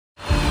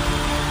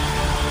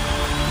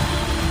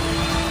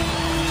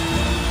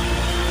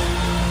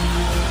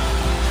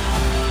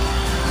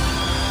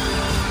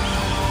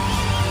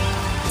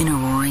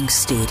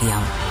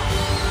stadium.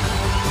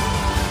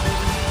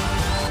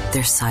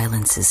 Their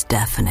silence is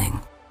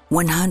deafening.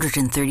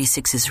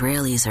 136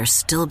 Israelis are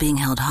still being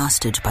held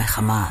hostage by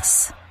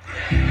Hamas.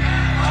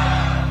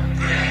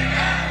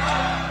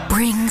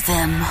 Bring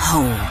them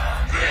home.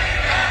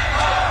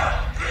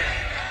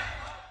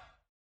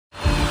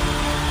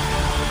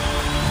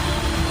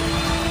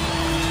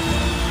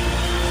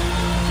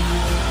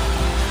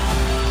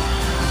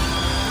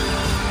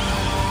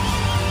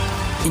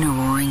 In a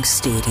roaring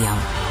stadium,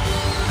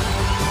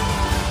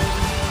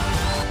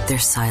 their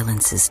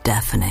silence is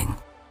deafening.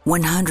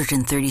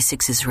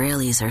 136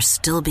 Israelis are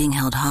still being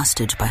held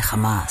hostage by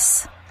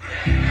Hamas.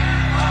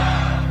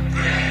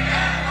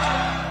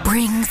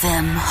 Bring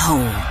them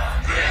home.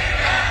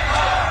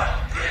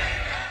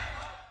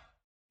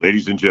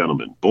 Ladies and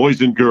gentlemen,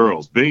 boys and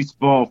girls,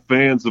 baseball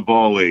fans of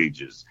all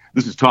ages,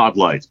 this is Todd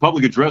Lights,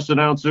 public address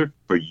announcer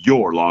for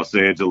your Los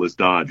Angeles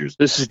Dodgers.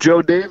 This is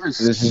Joe Davis.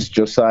 This is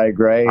Josiah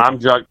Gray. I'm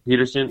Jock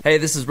Peterson. Hey,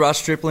 this is Ross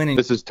Stripling.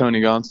 This is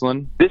Tony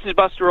Gonsolin. This is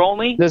Buster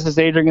Olney. This is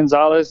Adrian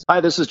Gonzalez. Hi,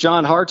 this is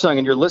John Hartung,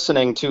 and you're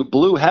listening to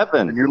Blue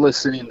Heaven. And you're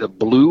listening to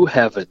Blue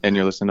Heaven. And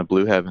you're listening to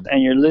Blue Heaven.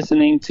 And you're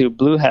listening to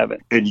Blue Heaven.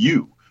 And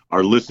you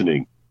are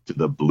listening to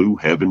the Blue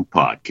Heaven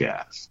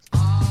Podcast.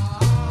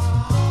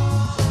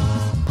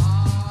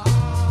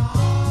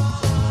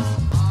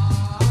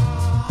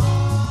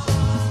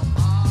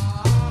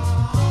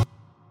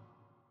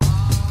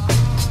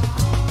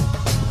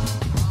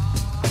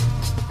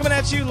 Coming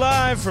at you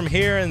live from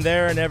here and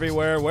there and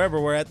everywhere,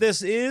 wherever we're at.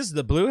 This is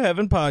the Blue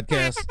Heaven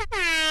Podcast.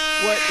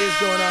 What is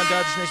going on,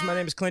 Dodgers Nation? My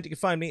name is Clint. You can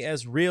find me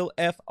as Real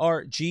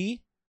FRG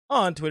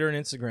on Twitter and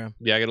Instagram.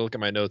 Yeah, I got to look at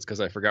my notes because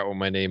I forgot what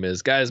my name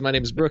is. Guys, my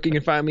name is Brooke. You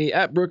can find me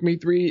at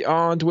BrookeMe3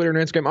 on Twitter and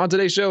Instagram. On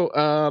today's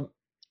show,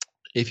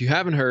 if you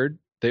haven't heard,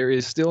 there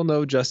is still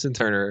no Justin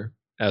Turner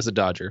as a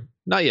Dodger.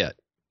 Not yet.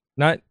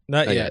 Not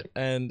yet.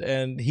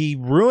 And he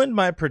ruined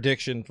my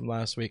prediction from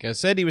last week. I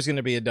said he was going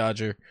to be a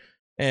Dodger.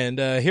 And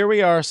here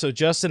we are. So,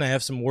 Justin, I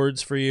have some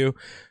words for you.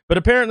 But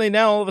apparently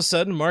now, all of a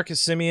sudden,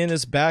 Marcus Semien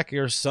is back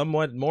or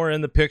somewhat more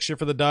in the picture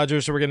for the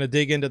Dodgers. So we're going to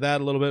dig into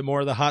that a little bit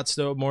more, the hot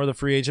stove, more of the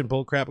free agent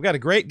bull crap. We got a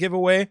great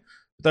giveaway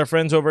with our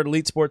friends over at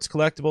Elite Sports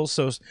Collectibles.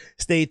 So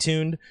stay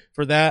tuned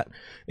for that.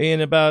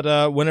 And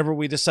about whenever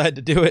we decide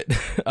to do it,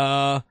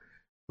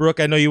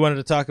 Brooke, I know you wanted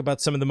to talk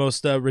about some of the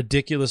most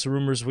ridiculous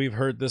rumors we've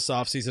heard this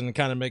offseason and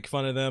kind of make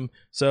fun of them.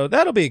 So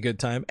that'll be a good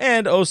time.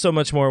 And so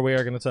much more we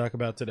are going to talk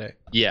about today.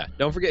 Yeah.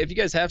 Don't forget, if you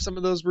guys have some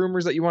of those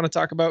rumors that you want to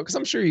talk about, because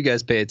I'm sure you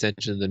guys pay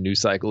attention to the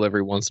news cycle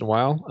every once in a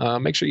while,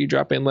 make sure you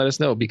drop in and let us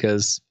know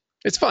because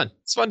it's fun.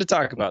 It's fun to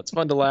talk about. It's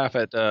fun to laugh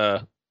at.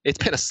 It's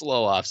been a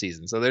slow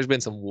offseason, so there's been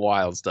some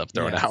wild stuff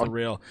thrown out. For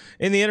real.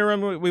 In the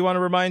interim, we want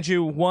to remind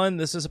you, one,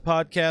 this is a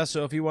podcast,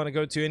 so if you want to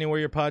go to anywhere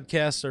your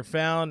podcasts are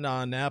found,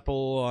 on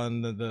Apple,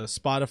 on the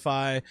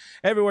Spotify,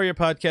 everywhere your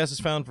podcast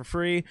is found for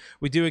free.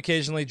 We do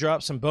occasionally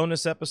drop some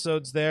bonus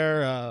episodes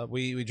there.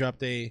 We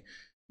dropped a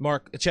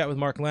chat with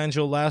Mark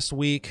Langell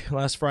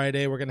last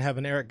Friday. We're going to have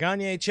an Eric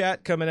Gagne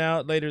chat coming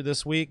out later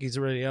this week. He's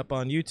already up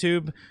on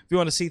YouTube. If you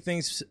want to see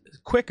things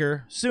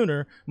quicker,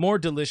 sooner, more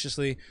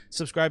deliciously,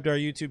 subscribe to our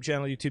YouTube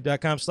channel,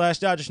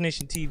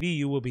 youtube.com/DodgersNationTV.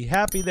 You will be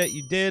happy that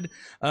you did,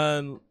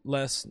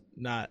 unless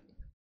not.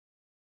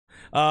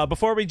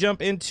 Before we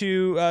jump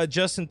into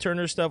Justin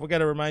Turner stuff, we got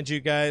to remind you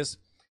guys,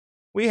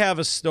 we have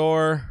a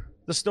store.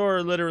 The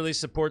store literally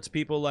supports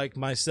people like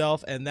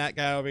myself and that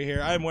guy over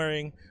here. I'm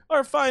wearing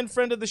our fine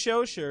friend of the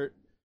show shirt.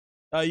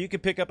 You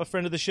can pick up a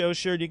friend of the show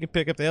shirt. You can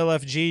pick up the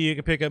LFG. You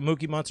can pick up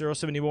Mookie Monster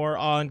 070 more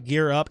on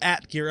Gear Up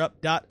at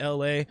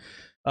gearup.la.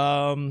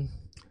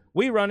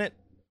 We run it,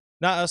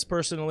 not us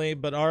personally,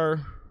 but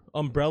our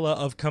umbrella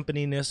of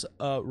companyness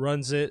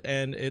runs it,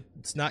 and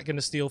it's not going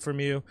to steal from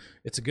you.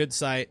 It's a good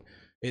site.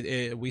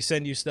 We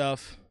send you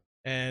stuff,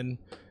 and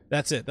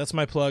that's it. That's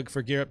my plug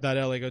for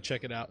gearup.la. Go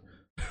check it out.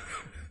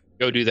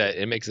 Go do that.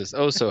 It makes us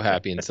so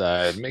happy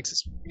inside. It makes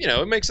us,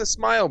 it makes us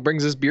smile,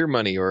 brings us beer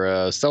money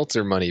or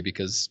seltzer money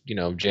because,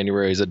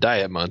 January is a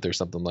diet month or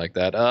something like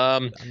that.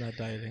 I'm not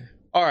dieting.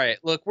 All right,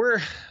 look,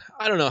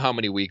 I don't know how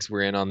many weeks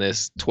we're in on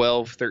this,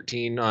 12,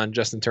 13 on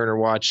Justin Turner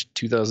watch,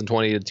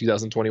 2020 to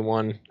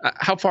 2021.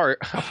 How far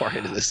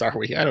into this are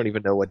we? I don't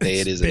even know what day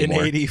it is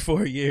anymore. It's been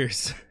 84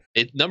 years.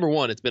 Number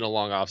one, it's been a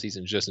long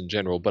offseason just in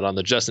general, but on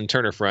the Justin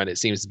Turner front, it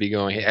seems to be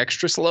going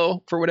extra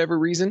slow for whatever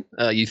reason.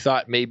 You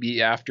thought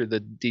maybe after the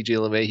DJ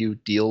LeMahieu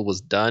deal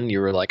was done, you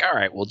were like, all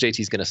right, well,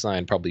 JT's going to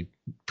sign probably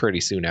pretty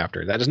soon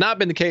after. That has not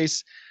been the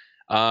case.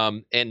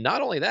 And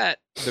not only that,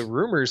 the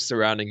rumors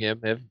surrounding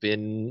him have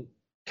been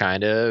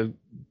kind of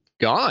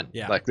gone.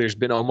 Yeah. Like there's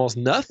been almost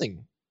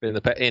nothing in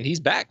the and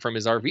he's back from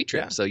his RV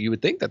trip. Yeah. So you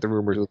would think that the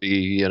rumors would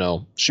be,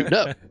 shooting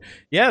up.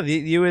 Yeah,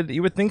 you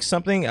would think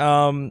something.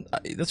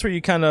 That's where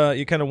you kind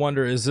of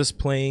wonder, is this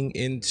playing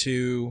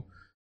into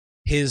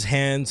his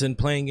hands and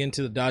playing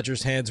into the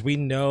Dodgers' hands? We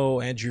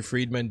know Andrew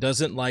Friedman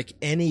doesn't like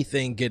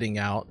anything getting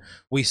out.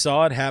 We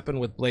saw it happen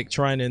with Blake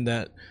Trinan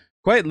that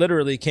quite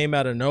literally came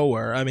out of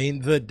nowhere. I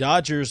mean, the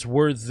Dodgers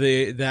were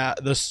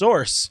the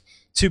source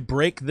to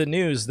break the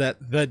news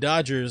that the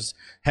Dodgers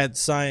had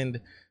signed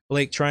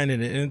Blake Trinan.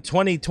 And in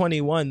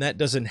 2021, that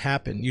doesn't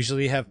happen.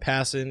 Usually you have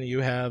Passan, you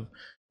have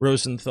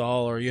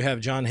Rosenthal, or you have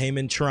John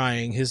Heyman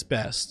trying his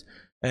best.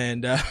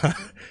 And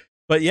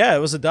but yeah, it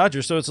was the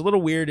Dodgers, so it's a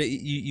little weird.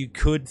 You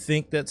could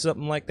think that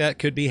something like that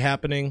could be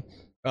happening.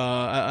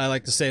 I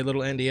like to say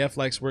little NDF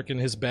likes working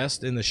his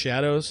best in the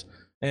shadows,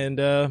 and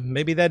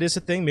maybe that is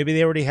a thing. Maybe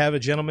they already have a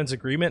gentleman's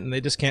agreement, and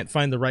they just can't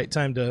find the right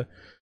time to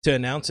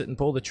announce it and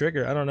pull the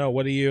trigger. I don't know.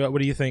 What are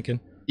you thinking?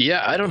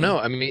 Yeah, I don't know.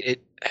 I mean,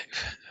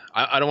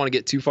 I don't want to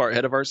get too far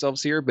ahead of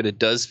ourselves here, but it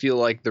does feel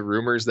like the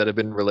rumors that have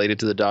been related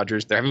to the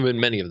Dodgers, there haven't been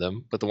many of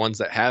them, but the ones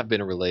that have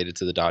been related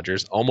to the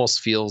Dodgers almost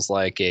feels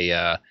like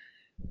a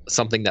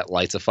something that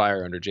lights a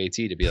fire under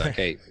JT to be like,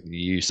 hey,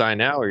 you sign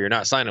now or you're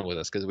not signing with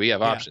us because we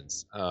have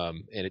options.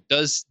 And it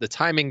does, the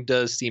timing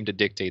does seem to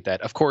dictate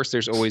that. Of course,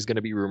 there's always going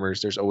to be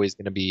rumors. There's always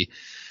going to be,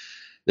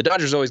 the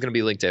Dodgers are always going to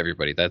be linked to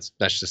everybody. That's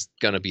just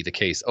going to be the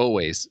case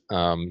always.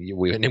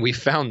 We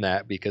found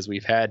that because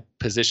we've had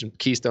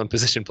keystone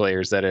position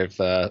players that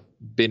have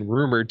been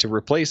rumored to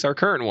replace our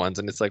current ones.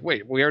 And it's like,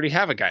 wait, we already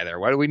have a guy there.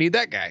 Why do we need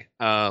that guy?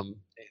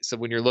 So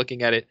when you're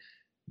looking at it,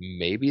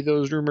 maybe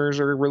those rumors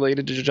are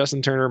related to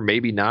Justin Turner,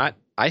 maybe not.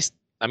 I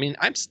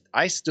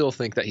still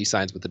think that he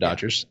signs with the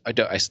Dodgers. I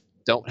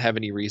don't have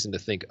any reason to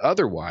think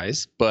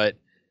otherwise, but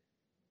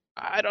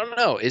I don't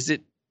know. Is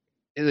it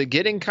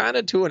getting kind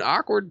of to an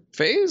awkward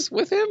phase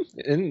with him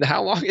and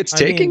how long it's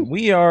taking?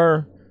 We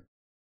are,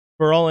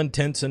 for all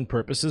intents and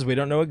purposes, we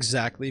don't know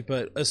exactly,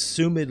 but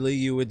assumedly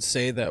you would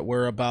say that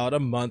we're about a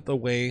month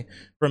away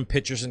from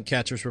pitchers and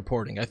catchers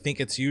reporting. I think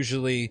it's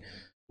usually,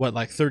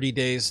 like 30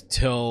 days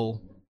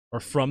till or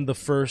from the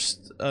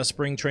first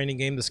spring training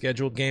game, the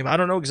scheduled game. I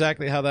don't know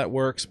exactly how that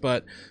works,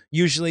 but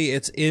usually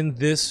it's in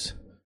this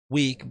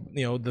week,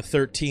 the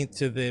 13th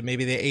to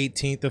maybe the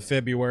 18th of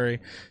February.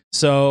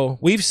 So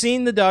we've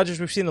seen the Dodgers,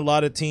 we've seen a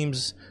lot of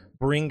teams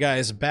bring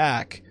guys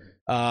back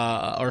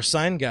or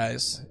sign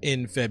guys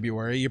in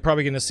February. You're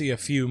probably going to see a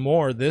few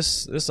more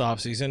this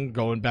offseason,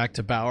 going back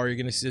to Bauer.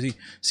 You're going to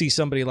see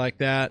somebody like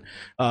that.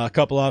 A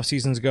couple off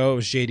seasons ago, it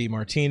was JD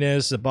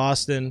Martinez,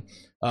 Boston.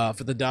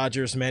 For the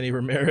Dodgers, Manny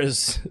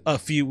Ramirez a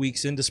few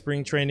weeks into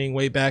spring training,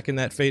 way back in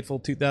that fateful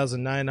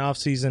 2009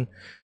 offseason.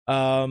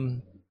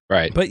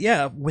 Right. But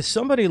yeah, with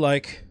somebody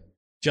like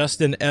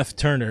Justin F.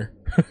 Turner,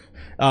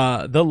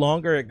 the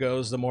longer it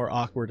goes, the more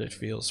awkward it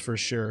feels, for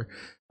sure.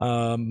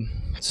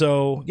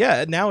 So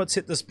yeah, now it's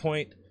hit this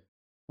point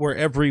where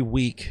every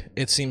week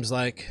it seems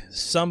like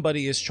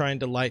somebody is trying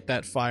to light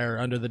that fire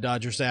under the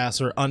Dodgers'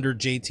 ass or under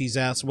JT's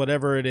ass,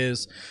 whatever it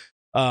is.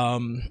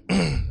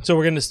 So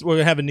we're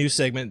gonna have a new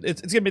segment.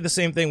 It's gonna be the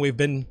same thing we've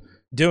been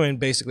doing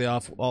basically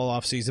all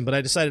off season, but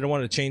I decided I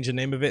wanted to change the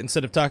name of it.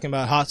 Instead of talking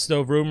about hot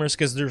stove rumors,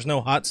 because there's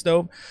no hot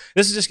stove,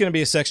 this is just gonna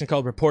be a section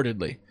called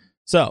reportedly.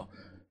 So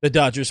the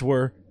Dodgers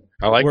were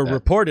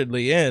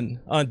reportedly in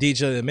on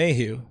DJ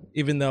LeMahieu,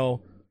 even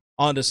though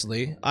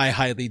honestly I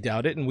highly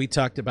doubt it, and we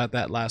talked about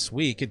that last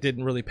week. It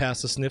didn't really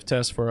pass the sniff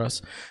test for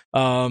us.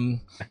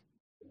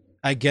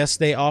 I guess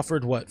they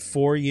offered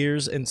 4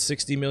 years and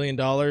 $60 million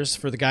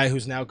for the guy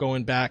who's now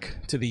going back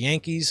to the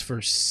Yankees for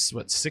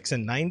 $6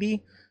 and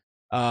 $90.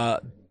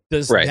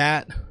 Does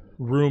that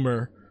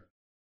rumor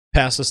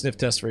pass the sniff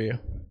test for you?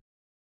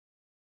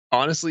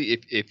 Honestly,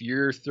 if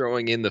you're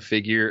throwing in the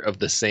figure of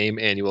the same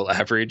annual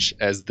average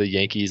as the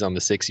Yankees on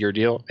the 6-year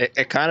deal,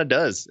 it kind of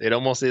does. It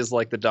almost is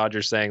like the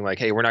Dodgers saying like,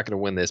 hey, we're not going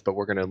to win this, but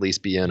we're going to at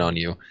least be in on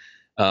you.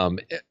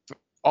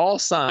 All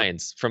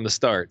signs from the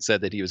start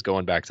said that he was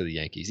going back to the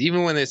Yankees.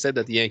 Even when they said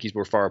that the Yankees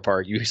were far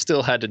apart, you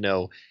still had to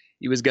know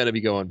he was going to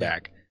be going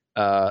back.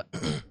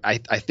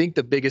 I think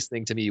the biggest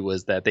thing to me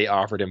was that they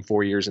offered him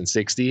 4 years and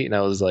 60, and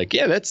I was like,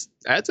 yeah, that's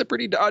a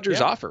pretty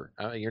Dodgers offer.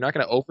 You're not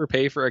going to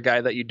overpay for a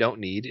guy that you don't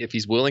need. If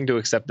he's willing to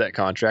accept that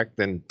contract,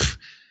 then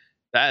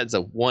that's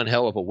one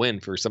hell of a win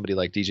for somebody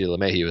like DJ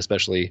LeMahieu,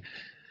 especially in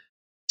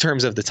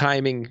terms of the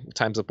timing.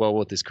 Times up well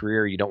with his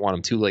career. You don't want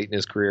him too late in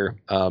his career.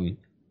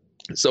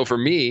 So for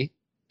me,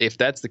 if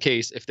that's the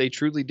case, if they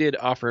truly did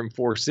offer him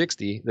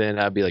 460, then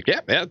I'd be like, yeah,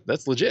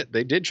 that's legit.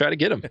 They did try to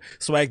get him.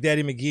 Swag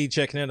Daddy McGee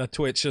checking in on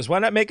Twitch says, why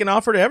not make an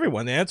offer to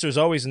everyone? The answer is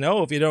always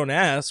no if you don't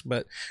ask,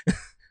 but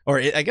or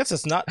I guess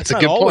it's not. It's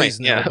not always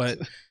no, yeah. But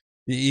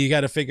you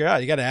got to figure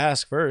out. You got to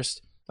ask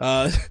first.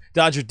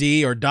 Dodger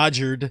D or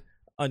Dodgered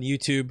on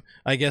YouTube.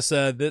 I guess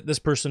this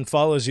person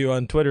follows you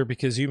on Twitter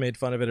because you made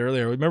fun of it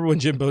earlier. Remember when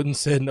Jim Bowden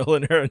said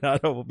Nolan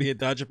Arenado will be a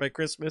Dodger by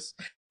Christmas?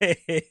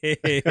 Hey.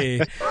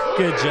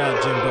 Good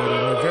job, Jim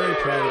Bowden. We're very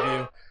proud of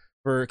you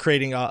for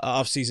creating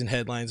off-season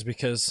headlines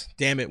because,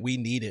 damn it, we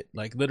need it.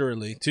 Like,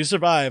 literally. To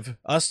survive,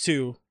 us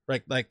two,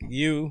 like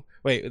you.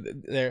 Wait,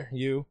 there,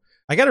 you.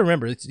 I got to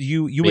remember, it's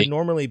you would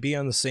normally be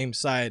on the same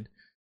side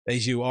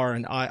as you are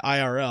in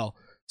IRL.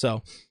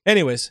 So,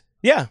 anyways,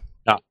 yeah.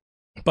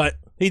 But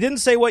he didn't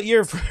say what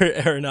year for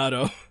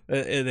Arenado.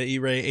 The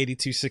E-Ray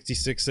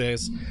 8266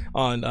 says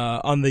on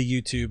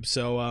the YouTube.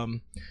 So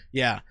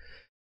yeah.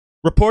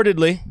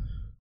 Reportedly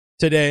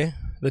today,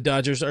 the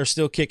Dodgers are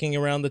still kicking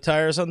around the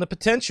tires on the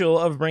potential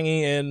of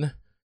bringing in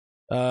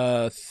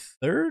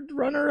third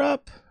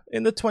runner-up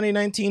in the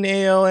 2019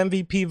 AL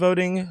MVP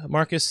voting,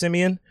 Marcus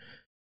Semien.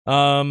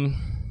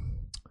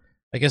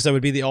 I guess that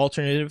would be the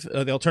alternative.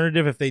 The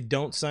alternative if they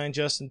don't sign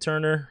Justin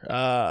Turner.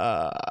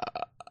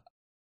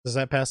 Does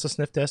that pass the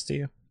sniff test to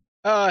you?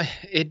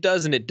 It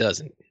does and it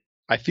doesn't.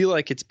 I feel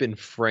like it's been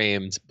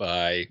framed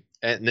by,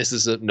 and this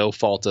is no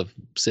fault of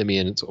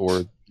Semien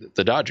or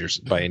the Dodgers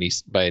by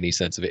any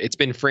sense of it. It's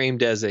been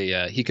framed as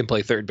a he can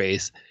play third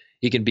base,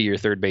 he can be your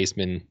third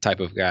baseman type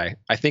of guy.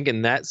 I think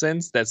in that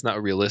sense, that's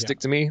not realistic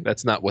to me.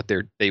 That's not what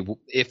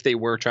if they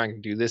were trying to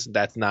do this,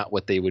 that's not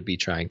what they would be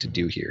trying to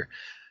do here.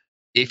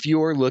 If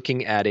you're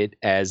looking at it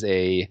as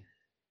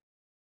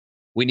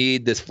we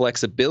need this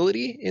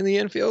flexibility in the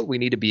infield. We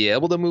need to be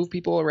able to move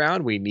people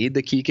around. We need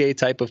the Kike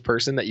type of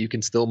person that you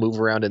can still move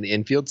around in the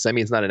infield.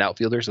 Semien's not an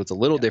outfielder, so it's a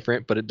little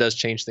different, but it does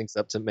change things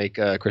up to make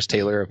Chris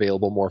Taylor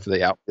available more for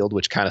the outfield,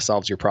 which kind of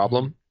solves your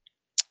problem.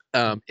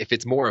 If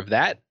it's more of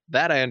that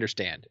I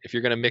understand. If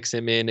you're going to mix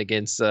him in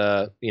against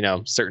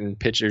certain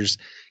pitchers,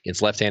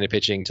 against left-handed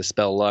pitching to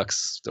spell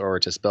Lux or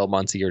to spell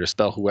Muncy or to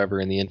spell whoever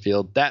in the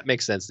infield, that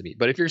makes sense to me.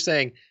 But if you're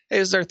saying, hey,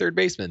 this is our third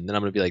baseman, then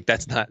I'm going to be like,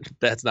 that's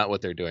not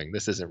what they're doing.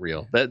 This isn't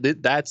real.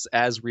 That's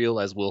as real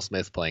as Will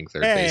Smith playing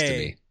third base to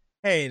me.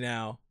 Hey,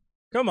 now,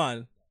 come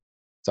on.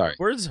 Sorry,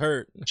 words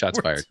hurt. Shots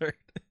fired.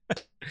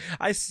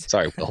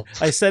 Sorry, Will.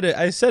 I said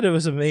it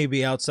was a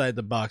maybe outside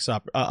the box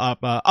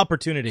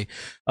opportunity.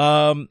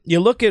 You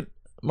look at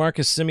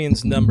Marcus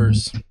Semien's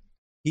numbers.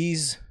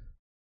 He's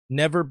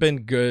never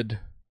been good.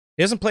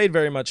 He hasn't played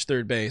very much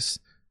third base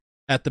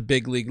at the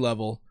big league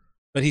level,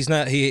 but he's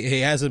not. He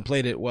hasn't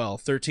played it well.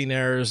 13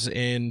 errors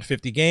in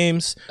 50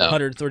 games,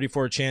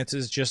 134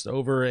 chances, just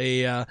over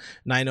a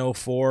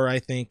 904, I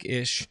think,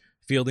 ish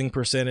fielding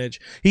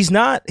percentage. He's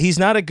not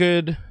a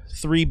good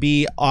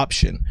 3B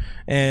option.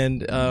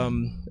 And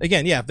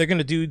again, if they're going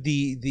to do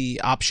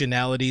the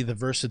optionality, the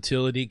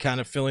versatility,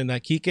 kind of filling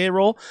that Kike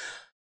role,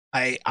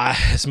 I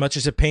as much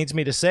as it pains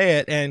me to say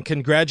it, and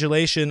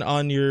congratulations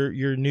on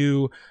your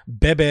new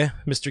bebe,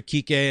 Mr.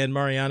 Kike and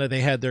Mariana.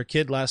 They had their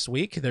kid last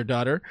week, their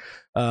daughter.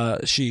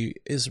 She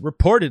is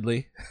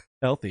reportedly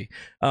healthy.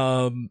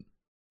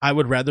 I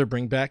would rather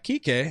bring back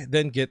Kike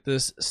than get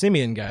this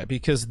Semien guy,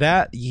 because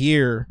that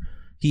year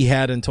he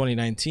had in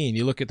 2019,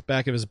 you look at the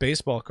back of his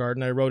baseball card,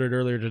 and I wrote it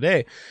earlier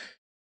today,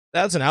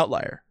 that's an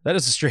outlier. That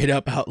is a straight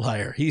up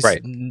outlier. He's right.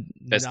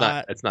 That's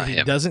not he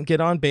him. Doesn't get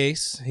on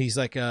base. He's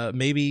like a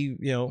maybe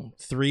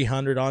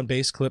 300 on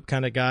base clip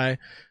kind of guy.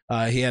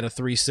 He had a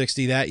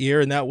 360 that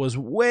year, and that was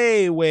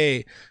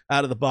way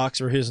out of the box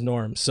for his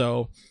norm.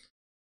 So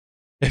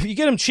if you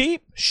get him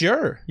cheap,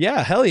 sure,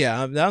 yeah, hell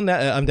yeah, I'm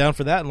down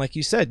for that. And like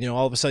you said,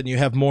 all of a sudden you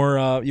have more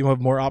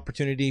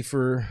opportunity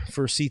for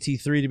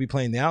CT3 to be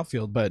playing the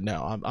outfield. But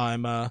no,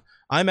 I'm out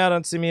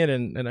on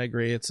Semien, and I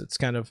agree. It's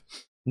kind of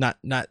not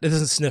it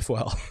doesn't sniff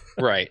well.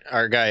 Right.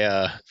 Our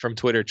guy from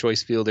Twitter,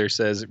 Choice Fielder,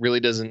 says it really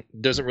doesn't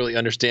really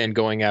understand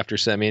going after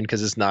Semien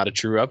because it's not a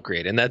true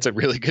upgrade. And that's a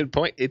really good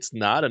point. It's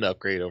not an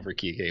upgrade over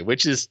Kike,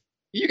 which is,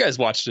 you guys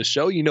watch the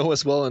show, you know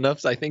us well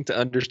enough, I think, to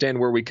understand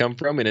where we come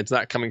from, and it's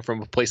not coming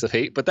from a place of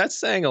hate, but that's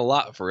saying a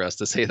lot for us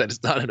to say that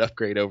it's not an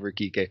upgrade over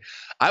Kike.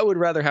 I would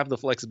rather have the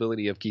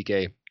flexibility of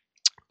Kike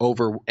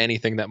over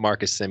anything that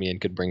Marcus Semien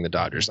could bring the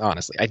Dodgers,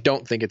 honestly. I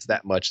don't think it's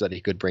that much that he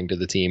could bring to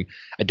the team.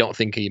 I don't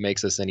think he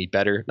makes us any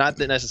better. Not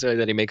that necessarily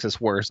that he makes us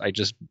worse. I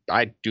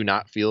do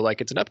not feel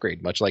like it's an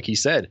upgrade, much like he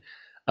said.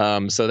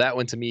 So that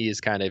one to me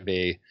is kind of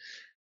a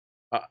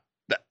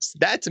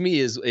that to me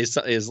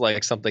is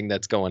like something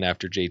that's going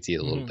after JT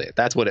a little bit.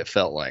 That's what it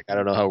felt like. I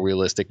don't know how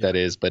realistic that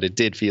is, but it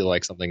did feel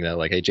like something that,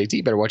 like, hey,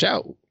 JT, better watch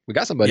out. We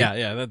got somebody.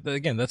 Yeah.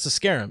 Again, that's a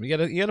scare him. You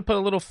gotta put a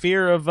little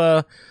fear of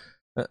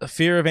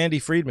Andy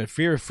Friedman,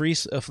 fear of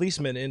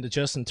Fleeceman into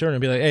Justin Turner,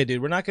 and be like, hey,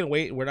 dude, we're not gonna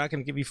wait. We're not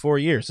gonna give you 4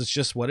 years. It's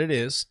just what it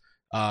is.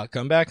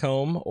 Come back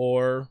home,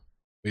 or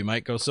we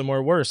might go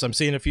somewhere worse. I'm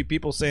seeing a few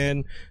people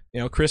saying,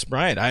 Chris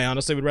Bryant. I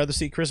honestly would rather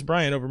see Chris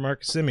Bryant over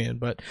Marcus Semien,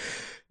 but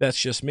that's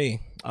just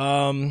me.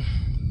 The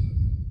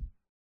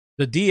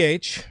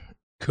DH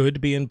could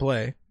be in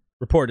play,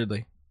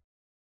 reportedly.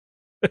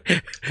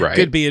 Right.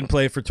 Could be in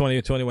play for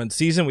 2021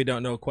 season. We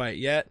don't know quite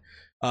yet.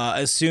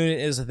 As soon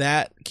as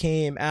that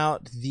came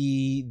out,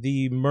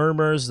 the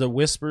murmurs, the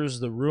whispers,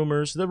 the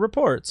rumors, the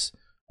reports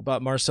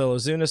about Marcell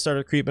Ozuna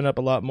started creeping up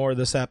a lot more.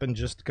 This happened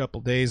just a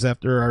couple days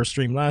after our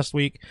stream last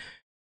week.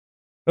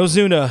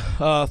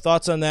 Ozuna,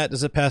 thoughts on that?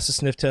 Does it pass the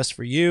sniff test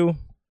for you?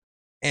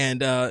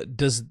 And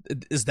is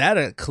that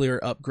a clear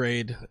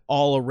upgrade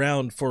all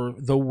around for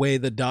the way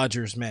the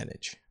Dodgers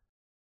manage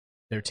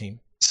their team?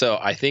 So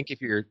I think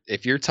if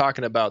you're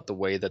talking about the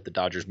way that the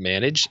Dodgers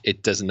manage,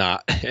 it does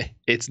not.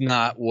 It's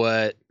not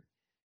what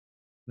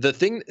the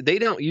thing. They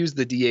don't use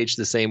the DH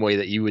the same way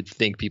that you would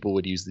think people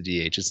would use the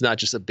DH. It's not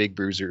just a big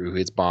bruiser who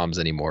hits bombs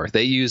anymore.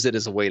 They use it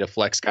as a way to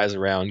flex guys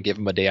around, give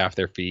them a day off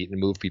their feet, and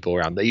move people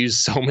around. They used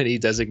so many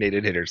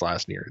designated hitters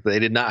last year. They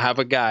did not have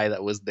a guy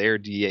that was their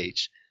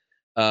DH.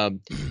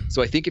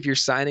 So I think if you're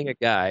signing a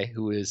guy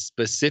who is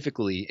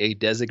specifically a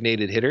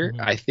designated hitter,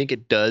 I think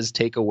it does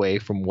take away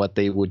from what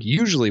they would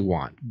usually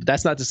want.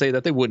 That's not to say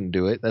that they wouldn't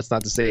do it. That's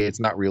not to say it's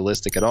not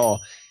realistic at all.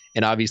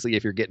 And obviously,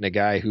 if you're getting a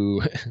guy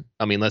who,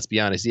 I mean, let's be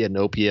honest, he had an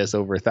OPS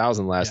over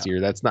 1,000 last year.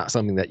 That's not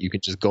something that you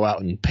can just go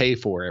out and pay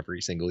for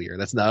every single year.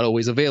 That's not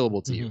always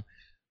available to you.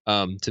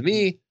 To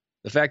me,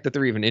 the fact that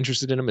they're even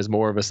interested in him is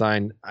more of a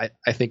sign. I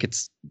think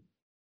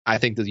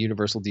the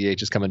universal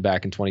DH is coming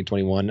back in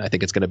 2021. I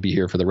think it's going to be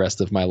here for the rest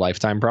of my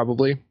lifetime,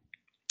 probably.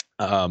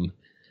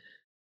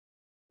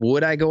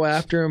 Would I go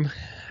after him?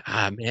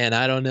 Man,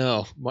 I don't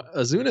know.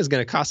 Ozuna is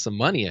going to cost some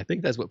money. I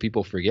think that's what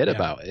people forget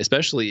about,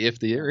 especially if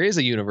there is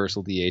a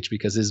universal DH,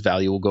 because his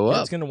value will go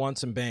up. It's going to want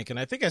some bank. And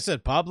I think I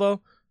said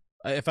Pablo.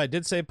 If I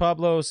did say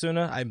Pablo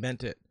Ozuna, I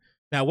meant it.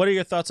 Now, what are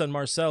your thoughts on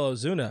Marcell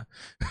Ozuna?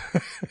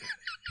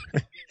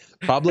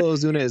 Pablo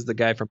Ozuna is the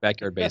guy from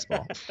Backyard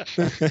Baseball.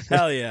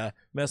 Hell yeah.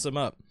 Mess him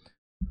up.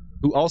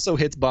 Who also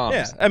hits bombs.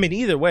 Yeah, I mean,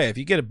 either way, if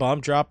you get a bomb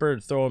dropper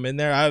and throw him in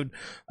there,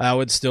 I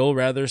would still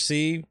rather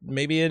see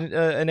maybe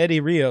an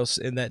Eddie Rios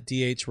in that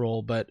DH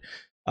role. But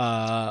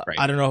I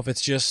don't know if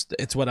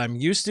it's what I'm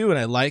used to, and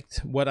I liked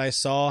what I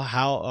saw,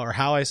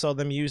 how I saw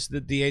them use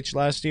the DH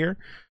last year.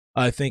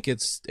 I think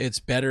it's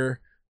better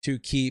to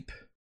keep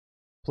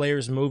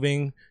players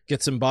moving,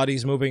 get some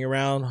bodies moving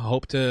around.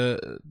 Hope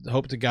to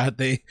God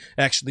they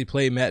actually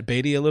play Matt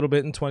Beatty a little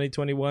bit in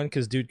 2021,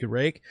 because dude could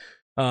rake.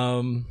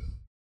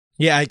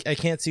 Yeah, I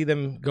can't see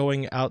them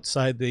going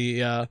outside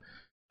the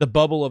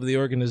bubble of the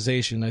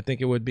organization. I think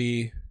it would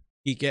be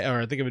Kike, or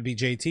I think it would be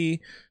JT,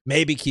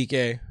 maybe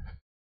Kike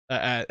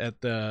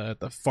at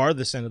the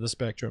farthest end of the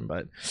spectrum.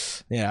 But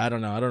yeah, I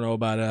don't know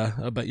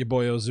about your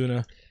boy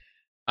Ozuna.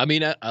 I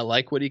mean, I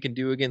like what he can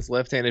do against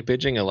left-handed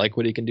pitching. I like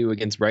what he can do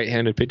against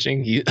right-handed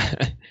pitching.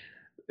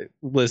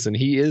 Listen,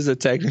 he is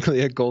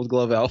technically a Gold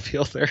Glove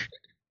outfielder,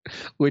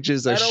 which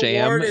is a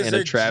sham and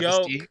a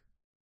travesty. Joke.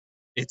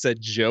 It's a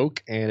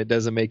joke, and it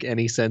doesn't make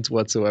any sense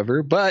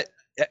whatsoever. But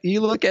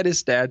you look at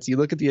his stats, you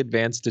look at the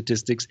advanced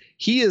statistics,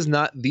 he is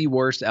not the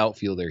worst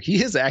outfielder.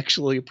 He is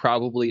actually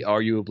probably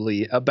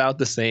arguably about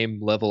the same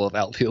level of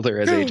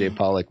outfielder as A.J.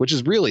 Pollock, which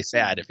is really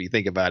sad if you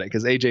think about it,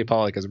 because A.J.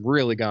 Pollock has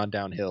really gone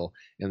downhill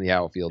in the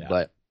outfield. Yeah.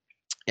 But,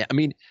 yeah, I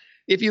mean,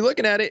 if you're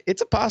looking at it,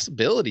 it's a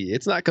possibility.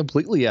 It's not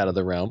completely out of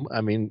the realm. I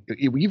mean,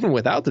 even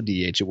without the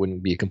DH, it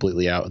wouldn't be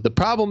completely out. The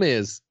problem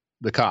is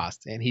the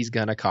cost, and he's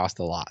going to cost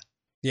a lot.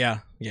 Yeah,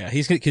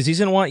 he's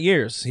gonna want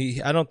years.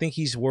 I don't think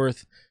he's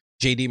worth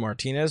JD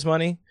Martinez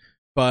money,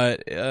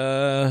 but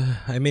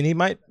I mean he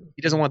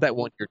doesn't want that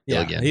 1 year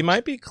deal again. He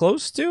might be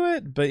close to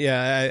it, but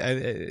yeah,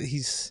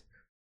 it's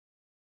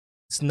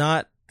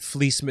not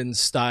Fleeceman's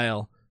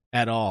style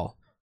at all.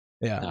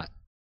 Yeah,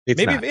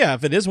 maybe not. Yeah,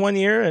 if it is 1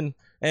 year and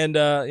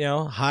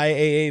high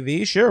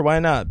AAV, sure, why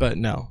not? But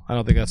no, I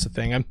don't think that's the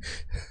thing.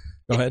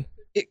 Go ahead.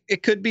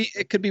 It could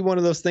be one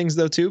of those things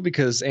though too,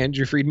 because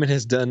Andrew Friedman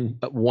has done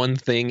one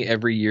thing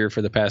every year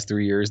for the past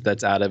 3 years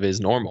that's out of his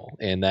normal,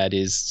 and that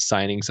is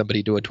signing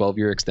somebody to a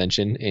 12-year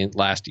extension in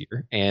last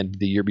year, and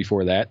the year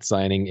before that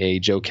signing a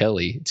Joe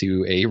Kelly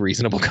to a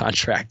reasonable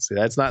contract. So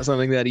that's not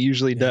something that he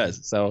usually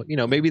does. So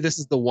maybe this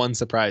is the one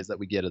surprise that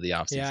we get of the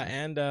offseason.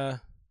 Yeah,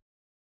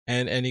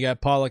 and you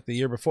got Pollock the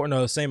year before.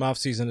 No, the same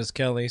offseason as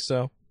Kelly.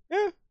 So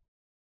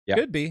yeah,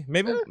 could be.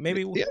 Maybe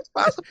it's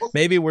possible.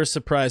 Maybe we're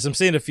surprised. I'm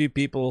seeing a few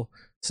people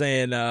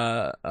saying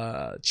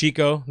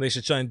Chico. They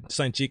should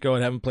sign Chico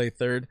and have him play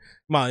third.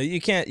 Come on,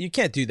 you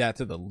can't do that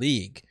to the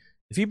league.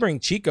 If you bring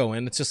Chico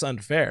in, it's just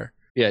unfair.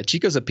 Yeah,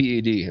 Chico's a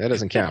PED. That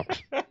doesn't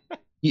count.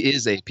 He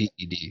is a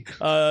PED.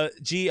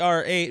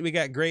 GR8. We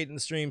got great in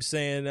the stream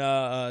saying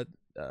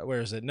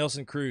where is it?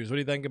 Nelson Cruz. What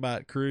do you think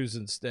about Cruz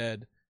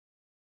instead?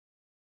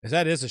 Because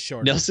that is a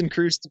short. Nelson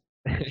Cruz.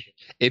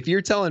 If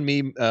you're telling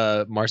me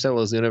Marcell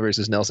Ozuna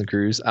versus Nelson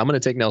Cruz, I'm going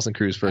to take Nelson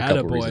Cruz for a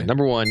couple reasons.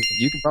 Number one,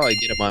 you can probably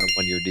get him on a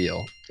 1-year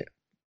deal.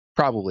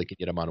 Probably could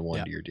get him on a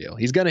 1-year deal.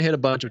 He's going to hit a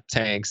bunch of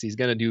tanks. He's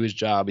going to do his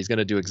job. He's going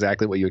to do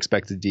exactly what you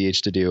expect the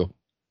DH to do.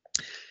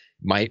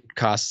 Might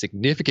cost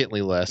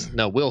significantly less.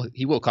 No,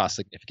 he will cost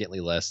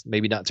significantly less.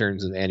 Maybe not in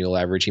terms of annual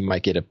average. He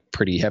might get a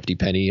pretty hefty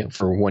penny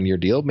for a 1-year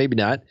deal. Maybe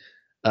not.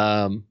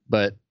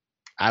 But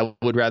I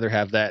would rather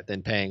have that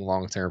than paying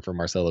long term for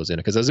Marcell Ozuna,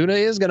 because Ozuna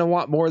is going to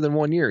want more than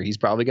 1 year. He's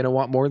probably going to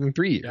want more than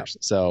 3 years. Yep.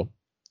 So,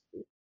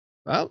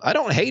 well, I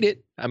don't hate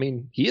it. I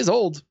mean, he is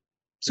old,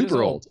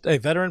 super old. Hey,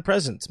 veteran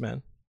presence,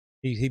 man.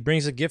 He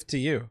brings a gift to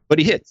you. But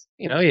he hits.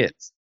 He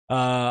hits.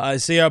 I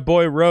see our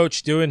boy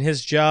Roach doing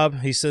his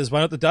job. He says, "Why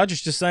don't the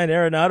Dodgers just sign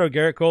Arenado,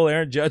 Garrett Cole,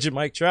 Aaron Judge, and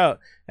Mike Trout?"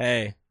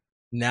 Hey,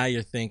 now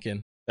you're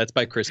thinking. That's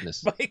by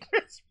Christmas. By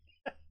Christmas.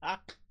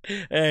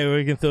 Hey,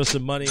 we can throw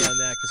some money on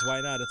that, because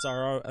why not?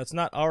 It's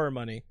not our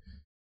money.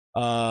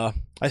 I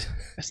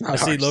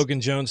see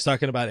Logan Jones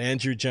talking about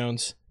Andrew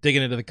Jones,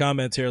 digging into the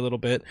comments here a little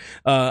bit,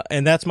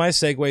 and that's my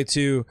segue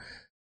to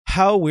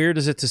how weird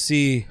is it to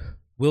see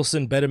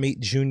Wilson Betemit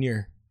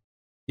Jr.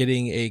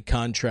 getting a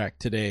contract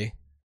today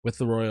with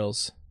the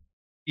Royals?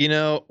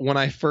 When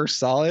I first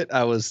saw it,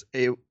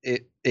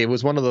 it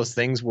was one of those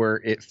things where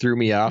it threw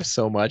me off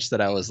so much that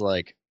I was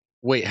like,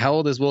 wait, how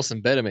old is Wilson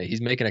Betemit?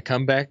 He's making a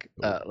comeback?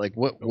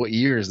 What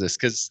year is this?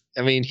 Because,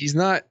 I mean, he's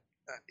not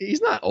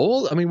he's not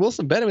old. I mean,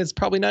 Wilson Benemit's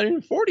probably not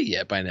even 40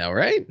 yet by now,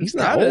 right? He's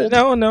not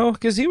old. No,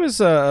 because he was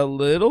a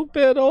little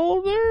bit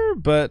older,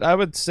 but I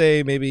would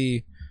say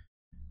maybe,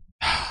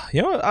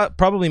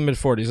 probably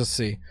mid-40s. Let's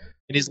see.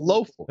 In his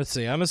low 40s. Let's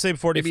see. I'm gonna say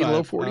 45. Maybe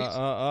low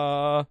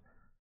 40s.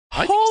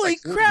 Holy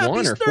crap!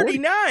 He's 40.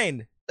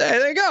 39.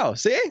 There you go.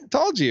 See, I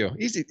told you.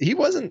 It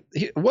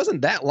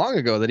wasn't that long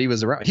ago that he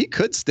was around. He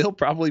could still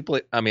probably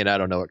play. I mean, I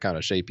don't know what kind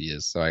of shape he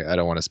is, so I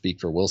don't want to speak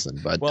for Wilson.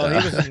 But well, he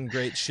was in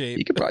great shape.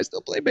 He could probably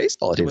still play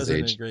baseball at his age.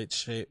 He wasn't in great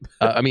shape.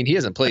 I mean, he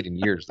hasn't played in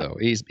years though.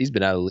 He's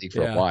been out of the league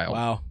for a while.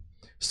 Wow.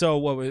 So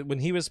when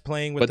he was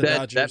playing with the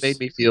Dodgers, that made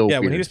me feel. Yeah,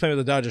 weird. when he was playing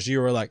with the Dodgers, you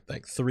were like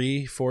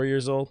 3-4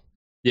 years old.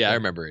 Yeah, I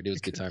remember it. It was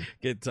a good time.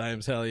 Good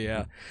times, hell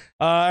yeah.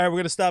 All right, we're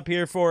going to stop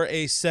here for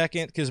a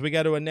second because we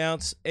got to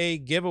announce a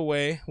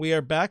giveaway. We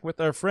are back with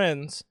our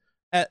friends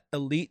at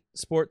Elite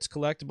Sports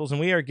Collectibles, and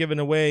we are giving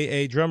away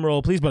a drum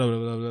roll. Please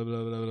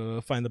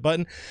find the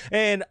button.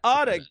 An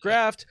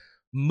autographed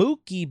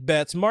Mookie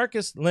Betts.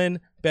 Marcus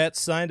Lynn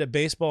Betts signed a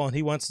baseball, and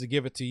he wants to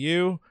give it to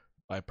you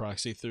by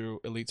proxy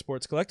through Elite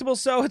Sports Collectibles.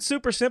 So it's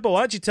super simple.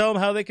 Why don't you tell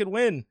them how they could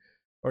win?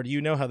 Or do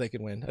you know how they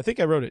can win? I think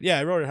I wrote it. Yeah,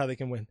 I wrote it how they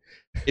can win.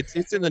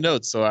 It's in the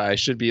notes, so I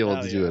should be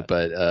able to do it.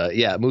 But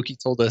Mookie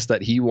told us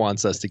that he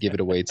wants us to give it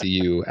away to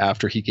you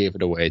after he gave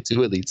it away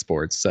to Elite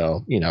Sports.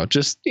 So,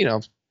 just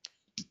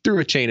through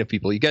a chain of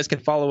people. You guys can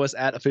follow us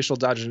at Official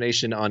Dodger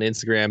Nation on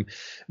Instagram.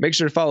 Make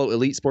sure to follow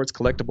Elite Sports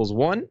Collectibles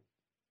 1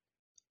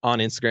 on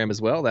Instagram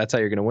as well. That's how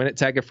you're going to win it.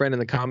 Tag a friend in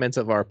the comments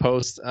of our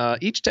post.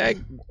 Each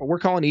tag, we're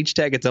calling each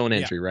tag its own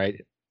entry, right?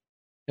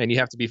 And you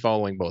have to be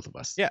following both of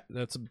us. Yeah,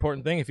 that's an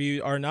important thing. If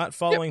you are not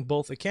following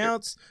both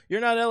accounts,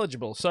 you're not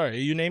eligible. Sorry,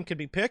 your name could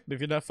be picked, but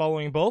if you're not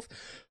following both,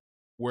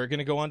 we're going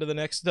to go on to the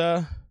next.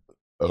 That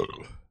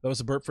was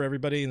a burp for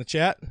everybody in the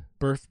chat.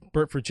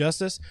 Burp for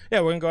justice.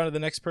 Yeah, we're going to go on to the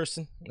next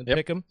person and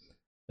pick them.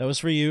 That was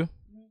for you.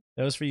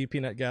 That was for you,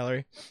 Peanut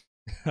Gallery.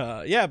 We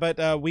are going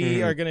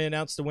to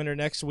announce the winner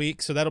next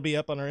week, so that'll be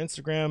up on our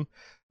Instagram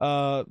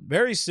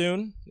very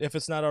soon. If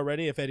it's not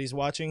already, if Eddie's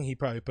watching, he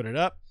probably put it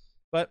up.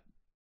 But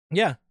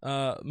yeah,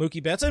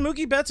 Mookie Betts. And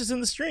Mookie Betts is in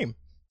the stream.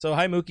 So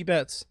hi, Mookie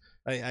Betts.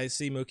 I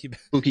see Mookie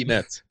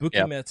Betts.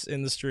 Mookie Betts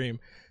in the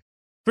stream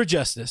for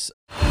justice.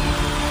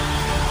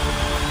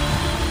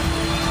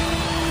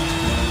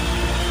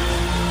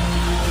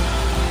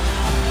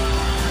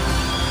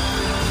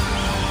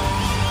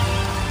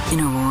 In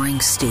a roaring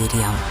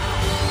stadium,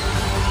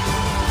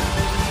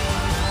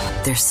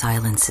 their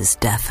silence is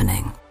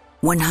deafening.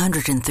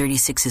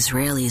 136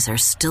 Israelis are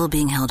still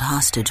being held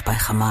hostage by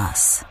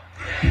Hamas.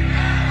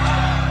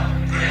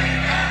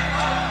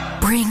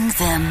 Bring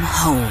them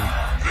home.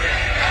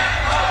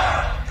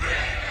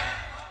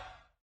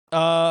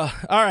 All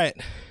right.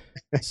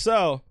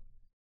 So,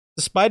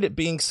 despite it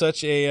being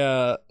such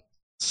a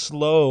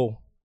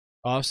slow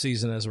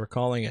offseason, as we're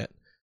calling it,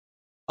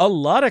 a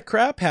lot of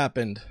crap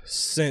happened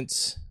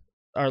since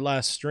our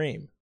last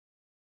stream.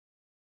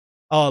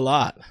 A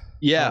lot.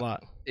 Yeah. A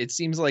lot. It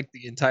seems like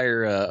the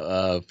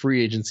entire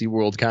free agency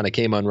world kind of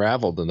came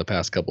unraveled in the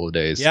past couple of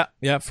days.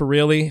 Yeah, for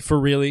really,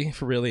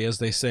 as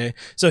they say.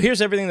 So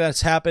here's everything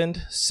that's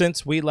happened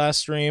since we last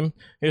streamed.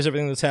 Here's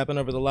everything that's happened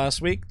over the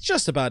last week.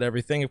 Just about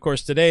everything. Of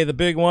course, today, the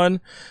big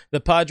one, the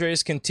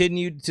Padres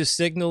continued to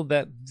signal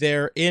that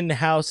their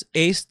in-house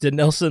ace,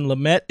 Dinelson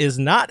Lamet, is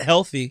not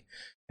healthy,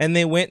 and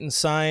they went and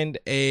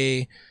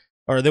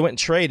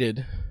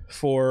traded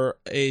for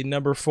a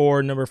number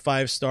 4, number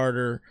 5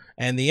 starter,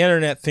 and the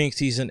internet thinks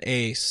he's an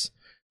ace.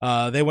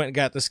 They went and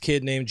got this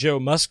kid named Joe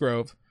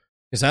Musgrove,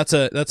 because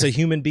that's a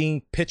human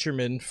being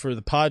pitcherman for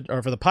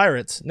the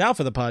Pirates, now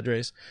for the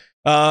Padres.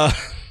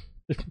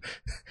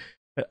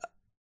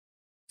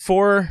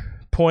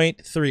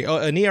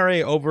 4.3. An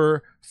ERA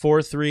over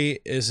 4.3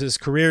 is his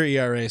career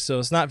ERA, so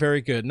it's not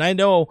very good. And I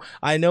know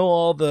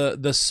all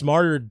the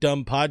smarter,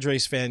 dumb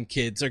Padres fan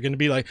kids are going to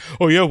be like,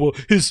 oh yeah, well,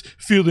 his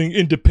fielding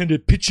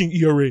independent pitching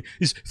ERA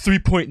is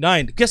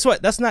 3.9. Guess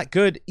what? That's not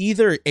good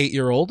either,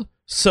 8-year-old.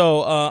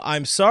 So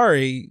I'm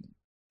sorry.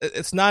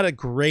 It's not a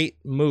great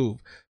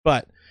move.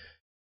 But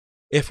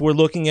if we're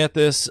looking at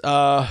this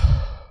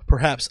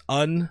perhaps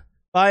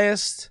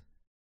unbiased,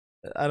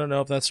 I don't know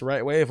if that's the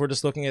right way. If we're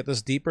just looking at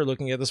this deeper,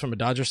 looking at this from a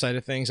Dodger side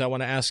of things, I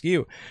want to ask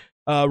you,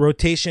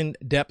 rotation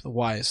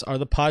depth-wise, are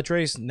the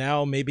Padres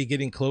now maybe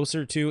getting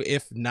closer to,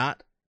 if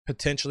not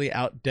potentially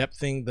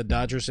out-depthing the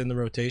Dodgers in the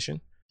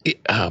rotation?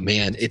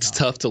 It's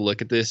tough to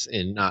look at this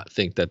and not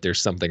think that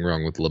there's something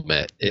wrong with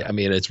Lamet.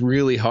 It's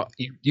really hard.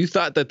 You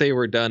thought that they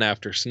were done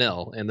after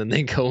Snell, and then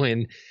they go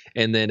in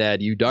and then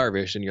add Yu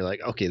Darvish, and you're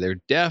like, okay, they're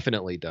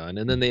definitely done.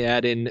 And then they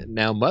add in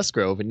now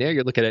Musgrove, and now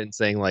you're looking at it and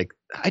saying, like,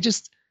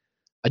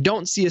 I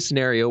don't see a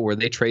scenario where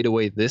they trade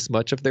away this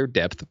much of their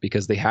depth,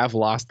 because they have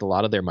lost a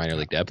lot of their minor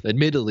league depth.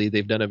 Admittedly,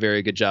 they've done a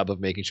very good job of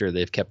making sure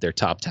they've kept their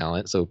top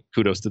talent, so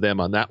kudos to them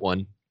on that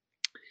one.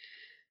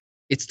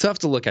 It's tough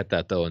to look at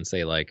that, though, and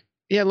say, like,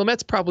 yeah,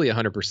 Lamet's probably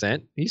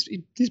 100%. He's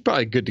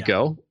probably good to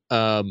go.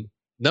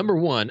 Number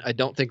one, I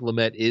don't think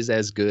Lamet is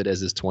as good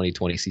as his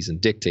 2020 season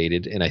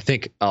dictated, and I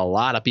think a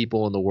lot of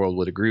people in the world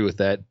would agree with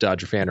that,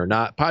 Dodger fan or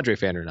not, Padre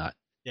fan or not.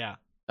 Yeah.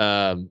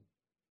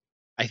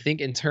 I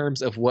think in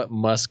terms of what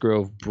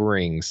Musgrove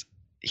brings,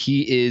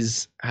 he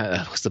is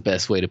what's the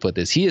best way to put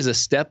this? He is a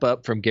step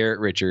up from Garrett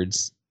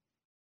Richards,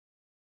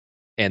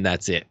 and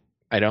that's it.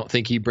 I don't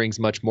think he brings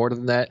much more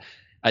than that.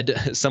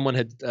 Someone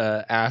had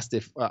asked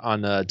if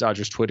on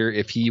Dodgers Twitter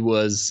if he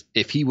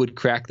would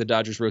crack the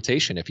Dodgers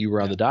rotation if he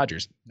were on the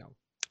Dodgers. No.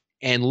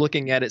 And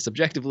looking at it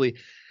subjectively,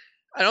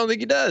 I don't think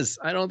he does.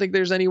 I don't think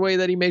there's any way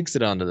that he makes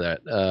it onto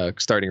that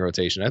starting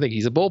rotation. I think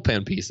he's a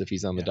bullpen piece if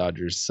he's on the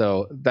Dodgers.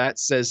 So that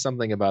says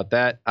something about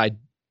that.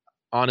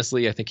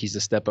 Honestly, I think he's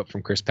a step up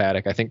from Chris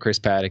Paddock. I think Chris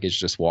Paddock is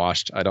just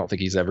washed. I don't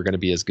think he's ever going to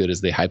be as good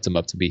as they hyped him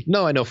up to be.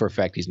 No, I know for a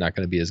fact he's not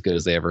going to be as good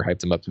as they ever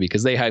hyped him up to be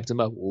because they hyped him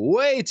up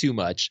way too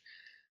much.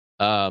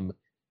 Man,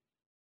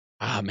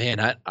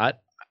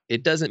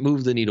 it doesn't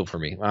move the needle for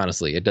me.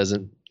 Honestly, it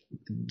doesn't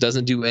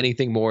do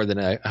anything more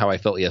than how I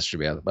felt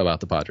yesterday about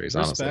the Padres.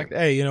 Honestly,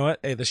 hey, you know what?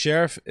 Hey, the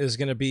sheriff is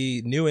going to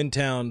be new in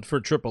town for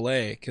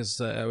AAA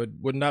because I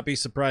would not be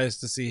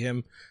surprised to see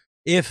him,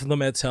 if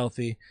Lamet's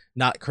healthy,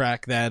 not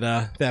crack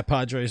that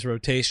Padres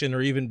rotation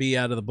or even be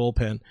out of the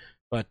bullpen.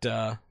 But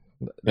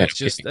that's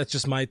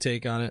just my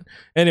take on it.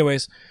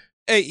 Anyways,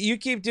 hey, you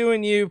keep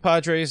doing you,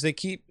 Padres.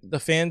 The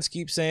fans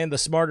keep saying, the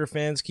smarter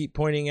fans keep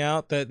pointing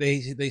out that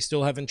they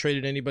still haven't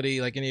traded anybody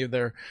like any of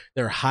their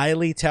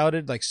highly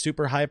touted, like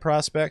super high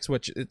prospects,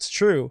 which it's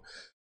true.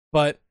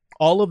 But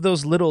all of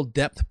those little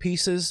depth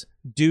pieces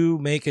do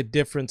make a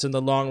difference in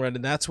the long run,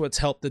 and that's what's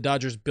helped the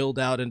Dodgers build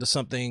out into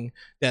something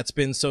that's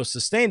been so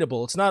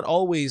sustainable. It's not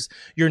always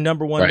your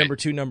number one, number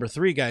two, number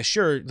three guy.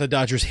 Sure, the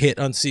Dodgers hit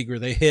on Seager,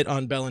 they hit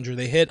on Bellinger,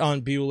 they hit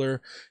on Buehler,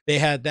 they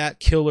had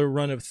that killer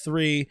run of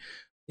 3.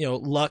 You know,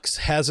 Lux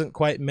hasn't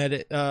quite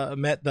met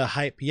the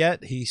hype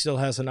yet. He still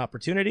has an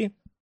opportunity,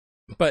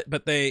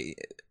 but they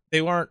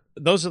weren't.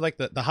 Those are like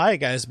the high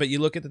guys. But you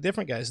look at the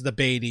different guys, the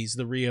Beatties,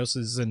 the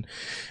Rioses,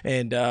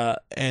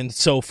 and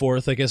so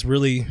forth. I guess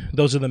really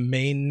those are the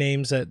main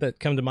names that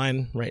come to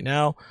mind right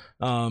now.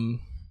 You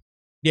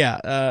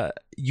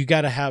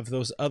got to have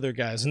those other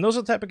guys, and those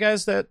are the type of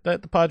guys that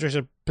the Padres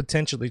are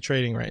potentially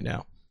trading right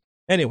now.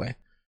 Anyway,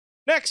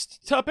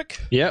 next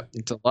topic. Yep,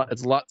 it's a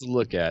lot to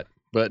look at.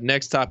 But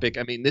next topic,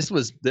 I mean, this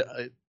was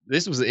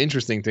an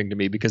interesting thing to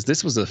me because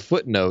this was a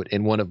footnote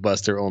in one of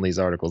Buster Olney's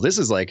articles. This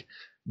is like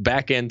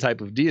back end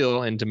type of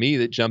deal, and to me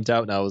that jumped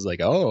out, and I was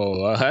like,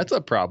 oh, that's a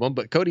problem.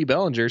 But Cody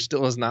Bellinger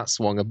still has not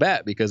swung a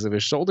bat because of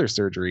his shoulder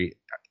surgery.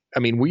 I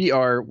mean, we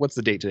are, what's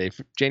the date today?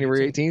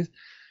 January 18th?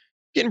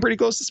 Getting pretty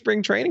close to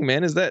spring training,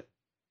 man. Is that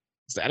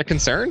a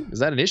concern? Is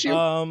that an issue?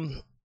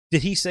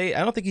 Did he say?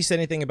 I don't think he said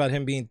anything about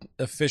him being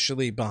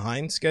officially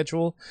behind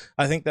schedule.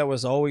 I think that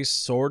was always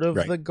sort of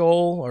the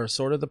goal or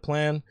sort of the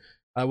plan.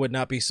 I would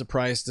not be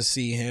surprised to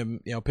see him,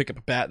 pick up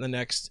a bat in the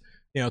next,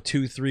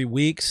 2-3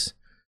 weeks.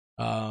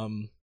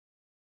 I'm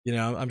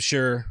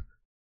sure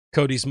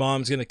Cody's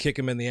mom's going to kick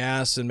him in the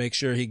ass and make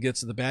sure he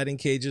gets to the batting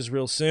cages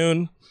real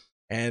soon.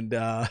 And,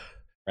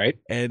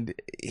 and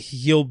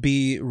he'll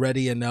be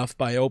ready enough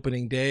by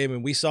opening day. I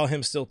mean, we saw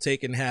him still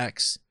taking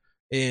hacks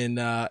in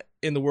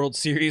the World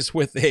Series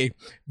with a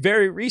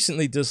very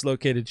recently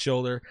dislocated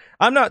shoulder.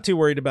 I'm not too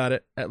worried about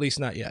it, at least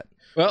not yet.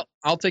 Well,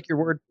 I'll take your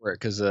word for it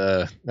because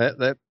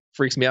that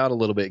freaks me out a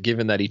little bit,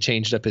 given that he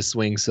changed up his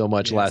swing so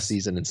much last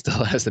season and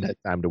still hasn't had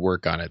time to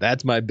work on it.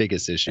 That's my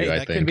biggest issue. I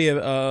think that could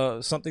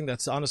be something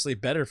that's honestly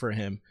better for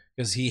him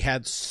because he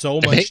had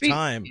so much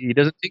time. He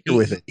doesn't tinker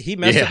with it. He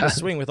messed up the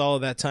swing with all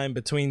of that time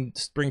between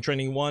spring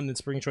training 1 and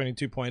spring training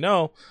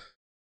 2.0.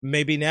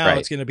 Maybe now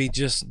it's going to be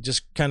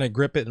just kind of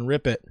grip it and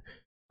rip it.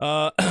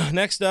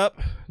 Next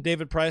up,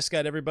 David Price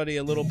got everybody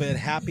a little bit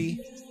happy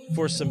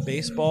for some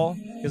baseball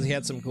because he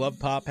had some glove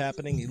pop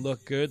happening. He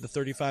looked good. The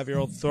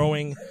 35-year-old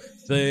throwing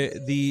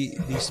the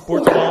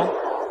sports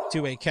ball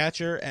to a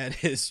catcher at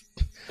his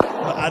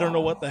I don't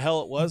know what the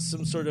hell it was,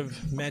 some sort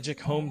of magic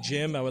home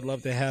gym. I would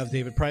love to have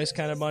David Price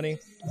kind of money,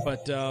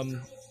 but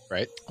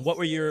what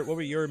were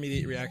your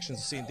immediate reactions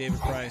to seeing David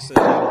Price and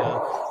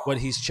what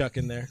he's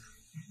chucking there?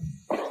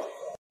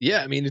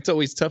 Yeah, I mean, it's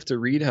always tough to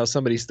read how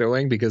somebody's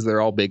throwing because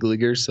they're all big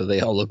leaguers, so they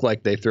all look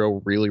like they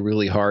throw really,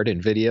 really hard in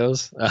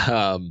videos.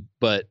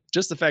 But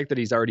just the fact that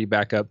he's already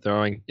back up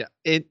throwing,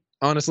 it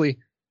honestly,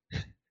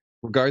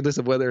 regardless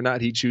of whether or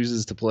not he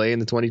chooses to play in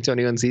the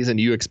 2021 season,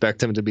 you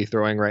expect him to be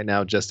throwing right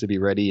now just to be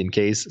ready in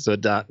case. So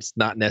it's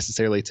not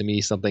necessarily to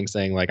me something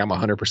saying like I'm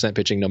 100%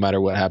 pitching no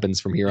matter what happens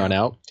from here on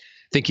out.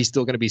 I think he's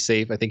still going to be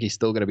safe. I think he's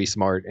still going to be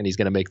smart, and he's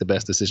going to make the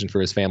best decision for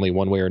his family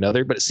one way or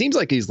another. But it seems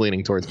like he's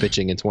leaning towards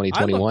pitching in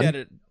 2021. I looked at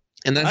it,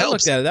 and that helps. I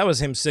looked at it. That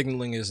was him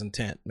signaling his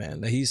intent,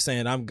 man. That he's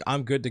saying,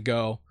 "I'm good to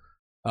go."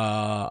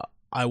 I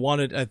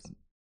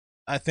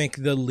think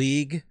the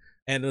league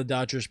and the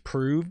Dodgers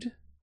proved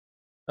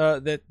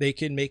that they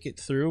can make it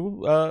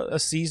through a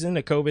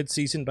COVID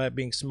season, by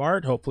being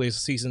smart. Hopefully, as the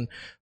season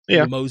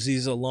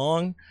moseys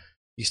along,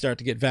 you start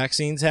to get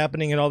vaccines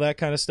happening and all that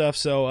kind of stuff.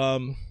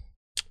 So,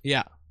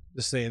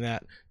 just saying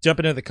that.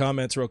 Jumping into the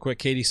comments real quick,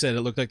 Katie said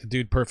it looked like the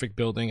Dude Perfect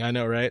building. I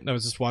know, right? And I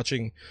was just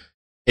watching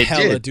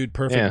hella dude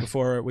perfect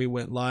before we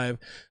went live.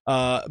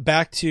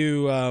 Back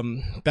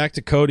to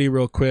Cody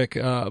real quick.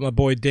 My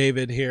boy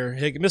David here,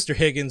 Mr.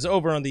 Higgins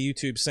over on the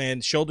YouTube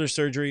saying shoulder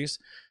surgeries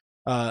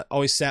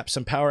always sap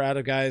some power out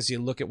of guys. You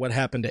look at what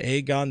happened to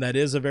Aegon. That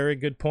is a very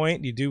good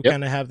point. You do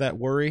kind of have that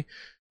worry.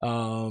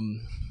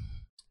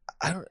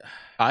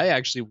 I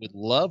actually would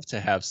love to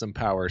have some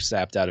power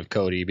sapped out of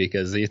Cody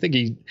because I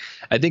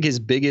think his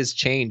biggest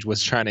change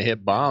was trying to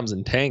hit bombs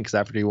and tanks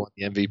after he won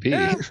the MVP.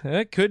 Yeah,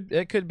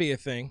 it could be a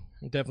thing.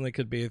 It definitely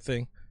could be a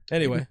thing.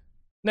 Anyway,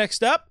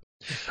 next up.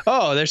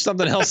 Oh, there's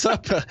something else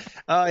up.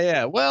 Oh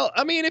yeah. Well,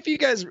 I mean, if you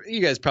guys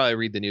probably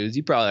read the news,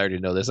 you probably already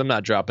know this. I'm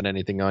not dropping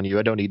anything on you.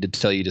 I don't need to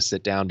tell you to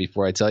sit down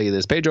before I tell you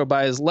this. Pedro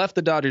Baez left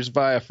the Dodgers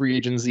via free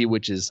agency,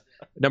 which is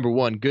number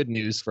one, good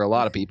news for a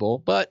lot of people,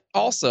 but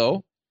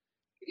also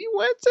he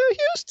went to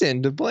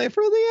Houston to play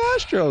for the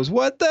Astros.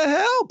 What the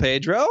hell,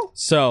 Pedro?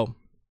 So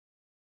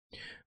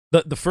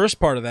the first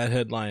part of that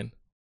headline,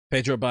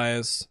 Pedro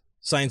Baez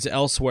signs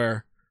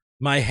elsewhere.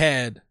 My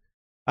head,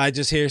 I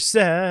just hear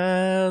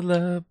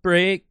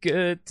celebrate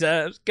good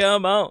times,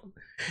 come on,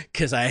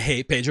 because I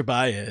hate Pedro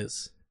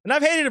Baez. And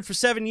I've hated him for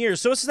 7 years,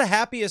 so it's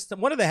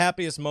one of the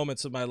happiest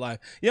moments of my life.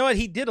 You know what?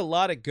 He did a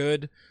lot of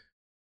good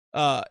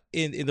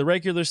in the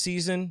regular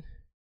season.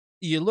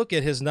 You look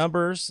at his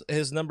numbers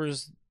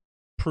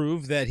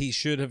prove that he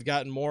should have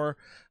gotten more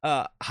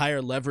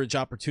higher leverage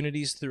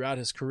opportunities throughout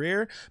his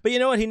career. But you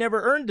know what? He never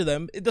earned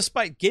them,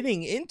 despite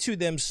getting into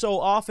them so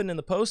often in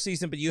the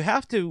postseason. But you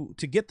have to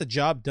get the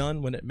job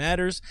done when it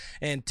matters.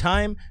 And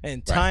time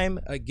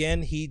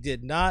again, he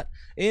did not.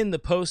 In the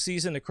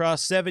postseason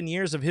across 7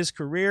 years of his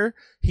career,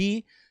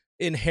 he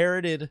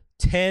inherited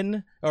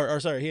 17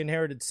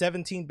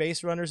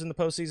 base runners in the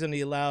postseason.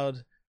 He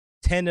allowed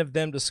 10 of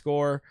them to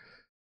score.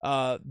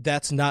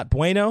 That's not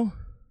bueno.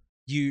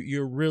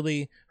 You're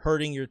really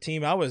hurting your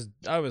team. I was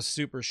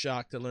super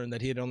shocked to learn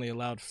that he had only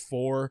allowed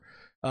 4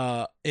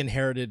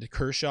 inherited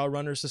Kershaw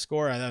runners to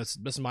score.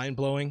 That's mind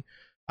blowing.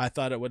 I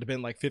thought it would have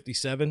been like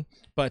 57,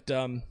 but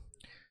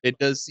it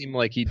does seem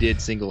like he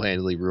did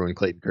single-handedly ruin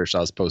Clayton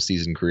Kershaw's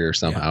postseason career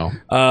somehow.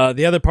 Yeah.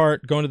 The other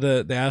part, going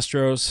to the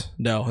Astros,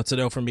 no, it's a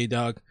no for me,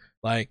 dog.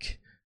 Like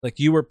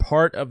you were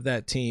part of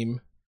that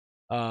team.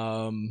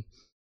 I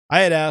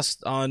had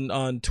asked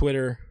on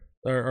Twitter.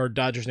 Or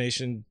Dodgers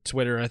Nation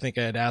Twitter, I think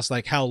I had asked,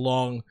 like, how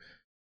long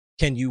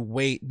can you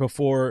wait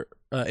before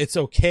it's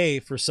okay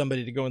for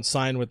somebody to go and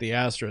sign with the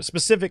Astros,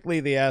 specifically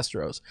the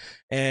Astros?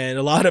 And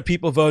a lot of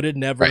people voted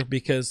never,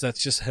 because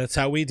that's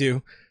how we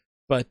do.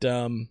 But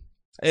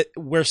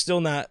we're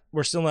still not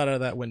out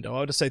of that window.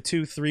 I would say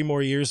 2-3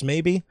 more years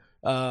maybe,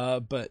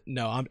 but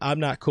no, I'm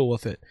not cool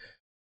with it.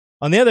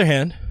 On the other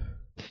hand,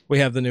 we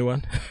have the new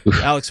one,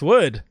 Alex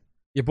Wood.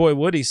 Your boy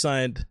Woody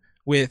signed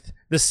with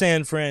the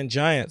San Fran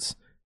Giants.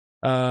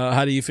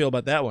 How do you feel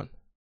about that one?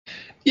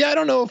 Yeah, I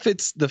don't know if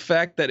it's the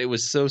fact that it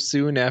was so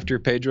soon after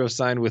Pedro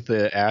signed with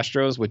the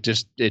Astros,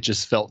 it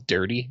just felt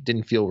dirty,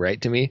 didn't feel right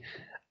to me.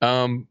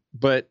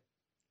 But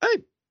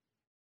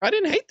I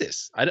didn't hate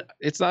this.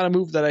 It's not a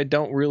move that I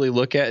don't really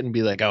look at and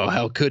be like, oh,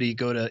 how could he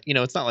go to?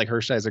 It's not like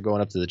Hershiser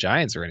going up to the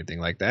Giants or anything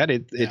like that.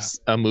 It's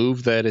a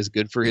move that is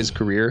good for his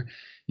career.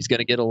 He's going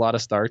to get a lot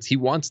of starts. He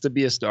wants to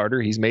be a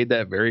starter. He's made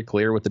that very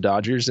clear with the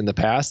Dodgers in the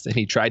past, and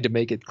he tried to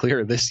make it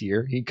clear this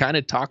year. He kind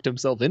of talked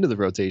himself into the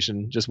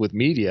rotation just with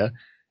media,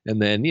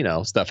 and then,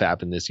 stuff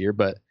happened this year,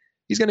 but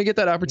he's going to get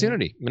that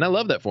opportunity. And I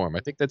love that for him. I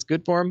think that's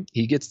good for him.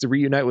 He gets to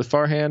reunite with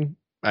Farhan.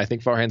 I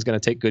think Farhan's going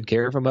to take good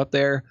care of him up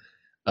there.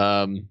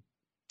 The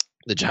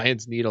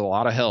Giants need a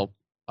lot of help,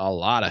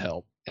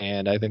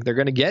 and I think they're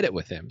going to get it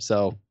with him.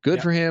 So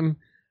good for him.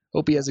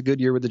 Hope he has a good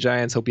year with the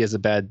Giants. Hope he has a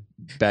bad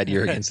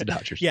year against the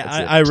Dodgers. Yeah,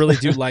 I really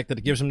do like that.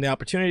 It gives him the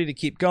opportunity to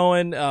keep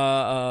going.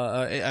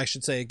 I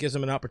should say it gives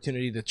him an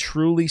opportunity to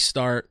truly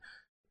start.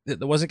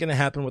 That wasn't going to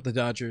happen with the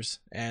Dodgers.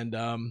 And,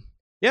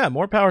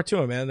 more power to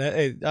him, man.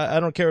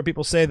 I don't care what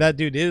people say. That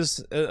dude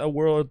is a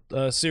World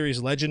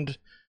Series legend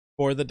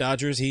for the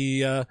Dodgers.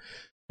 He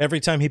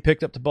every time he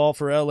picked up the ball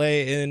for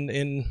LA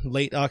in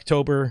late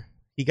October,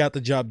 he got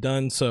the job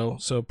done, so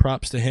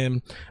props to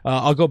him.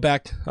 I'll go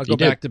back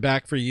to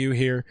back for you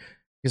here,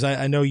 because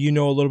I know you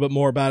know a little bit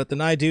more about it than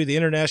I do. The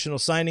international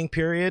signing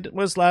period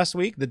was last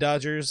week. The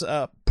Dodgers,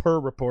 per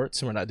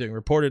reports, we're not doing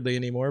reportedly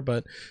anymore,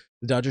 but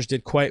the Dodgers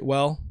did quite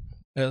well,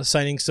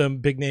 signing some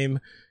big-name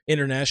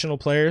international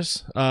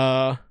players.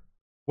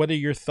 What are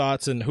your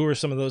thoughts, and who are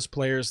some of those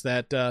players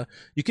that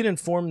you can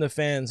inform the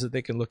fans that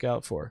they can look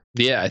out for?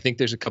 Yeah, I think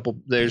there's a couple.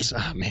 There's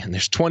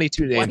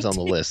 22 names on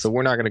the list, so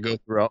we're not going to go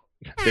through all.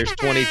 There's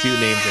 22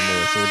 names on the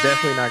list, so we're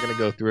definitely not going to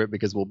go through it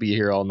because we'll be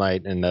here all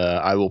night, and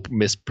I will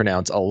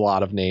mispronounce a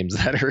lot of names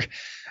that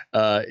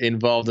are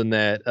involved in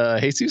that.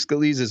 Jesus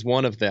Galiz is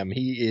one of them.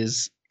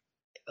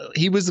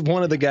 He was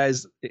one of the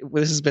guys.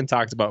 This has been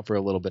talked about for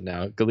a little bit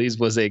now. Galiz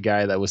was a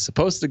guy that was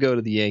supposed to go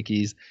to the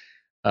Yankees,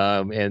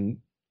 and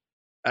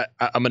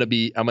I'm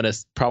gonna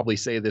probably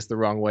say this the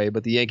wrong way,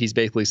 but the Yankees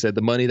basically said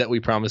the money that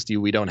we promised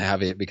you, we don't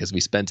have it because we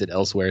spent it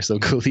elsewhere. So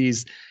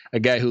Galiz, a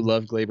guy who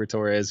loved Gleyber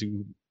Torres,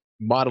 who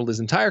modeled his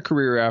entire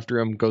career after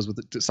him,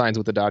 signs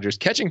with the Dodgers.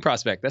 Catching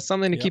prospect, that's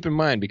something to keep in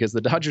mind because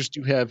the Dodgers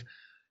do have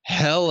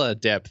hella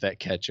depth at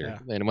catcher.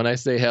 Yeah. And when I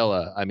say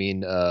hella, I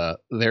mean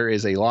there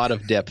is a lot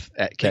of depth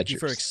at catcher. Thank you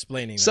for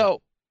explaining that.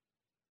 So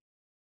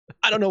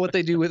I don't know what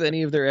they do with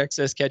any of their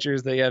excess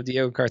catchers. They have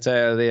Diego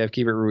Cartaya, they have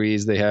Keibert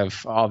Ruiz, they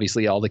have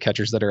obviously all the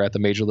catchers that are at the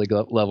major league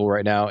level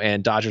right now,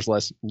 and Dodgers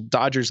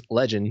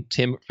legend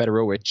Tim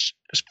Federowicz,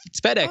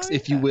 FedEx,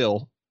 if you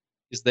will,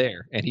 is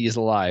there, and he is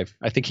alive.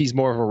 I think he's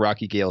more of a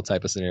Rocky Gale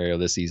type of scenario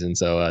this season,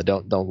 so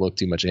don't look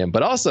too much at him.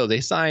 But also, they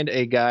signed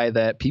a guy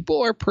that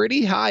people are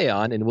pretty high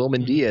on in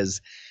Wilman Diaz,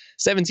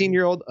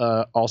 17-year-old,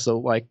 also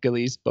like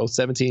Galise, both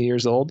 17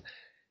 years old.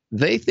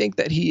 They think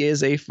that he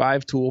is a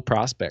 5-tool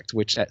prospect,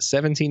 which at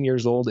 17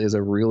 years old is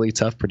a really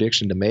tough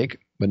prediction to make.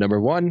 But number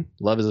one,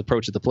 love his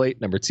approach at the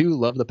plate. Number two,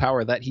 love the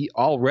power that he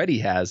already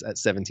has at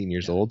 17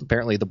 years old.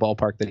 Apparently, the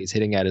ballpark that he's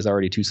hitting at is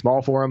already too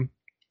small for him.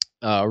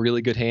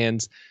 Really good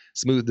hands,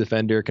 smooth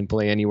defender, can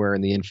play anywhere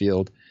in the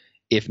infield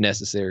if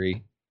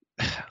necessary.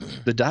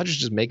 The Dodgers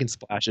just making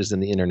splashes in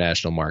the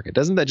international market.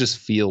 Doesn't that just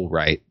feel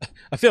right?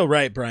 I feel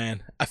right,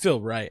 Brian. I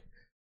feel right.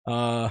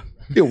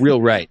 Feel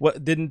real right.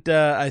 What didn't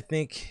I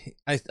think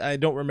I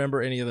don't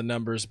remember any of the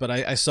numbers, but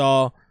I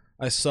saw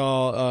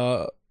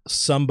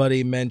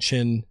somebody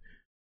mention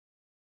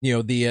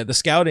the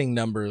scouting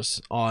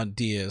numbers on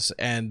Diaz,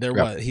 and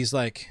he's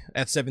like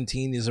at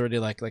 17 he's already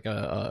like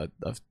a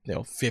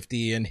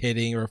 50 in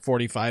hitting or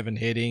 45 in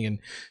hitting, and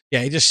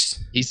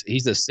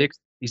he's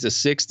a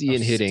 60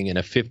 in hitting and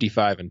a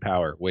 55 in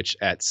power, which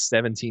at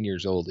 17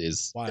 years old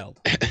is wild.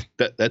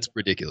 That's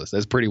ridiculous.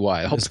 That's pretty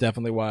wild. It's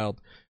definitely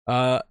wild.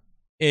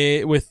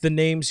 With the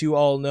names you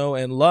all know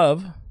and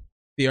love,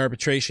 the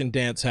arbitration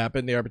dance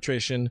happened. The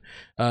arbitration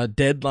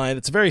deadline.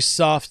 It's a very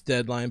soft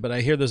deadline, but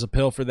I hear there's a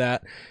pill for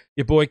that.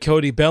 Your boy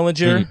Cody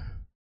Bellinger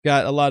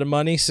got a lot of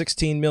money,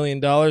 $16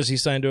 million. He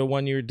signed to a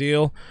 1-year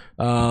deal.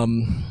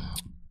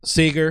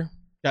 Seager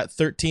got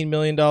 $13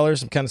 million.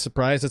 I'm kind of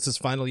surprised. That's his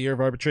final year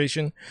of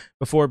arbitration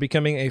before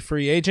becoming a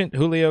free agent.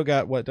 Julio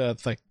got like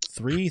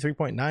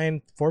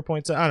 3.9, 4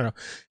 points. I don't know.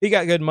 He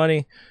got good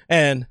money.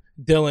 And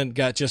Dylan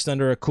got just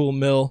under a cool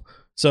mil.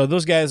 So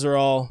those guys are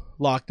all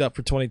locked up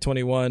for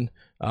 2021.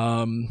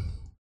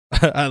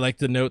 I like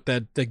to note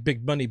that the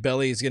Big Money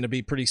Belly is going to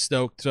be pretty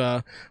stoked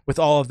with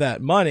all of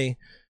that money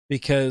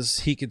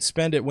because he could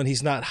spend it when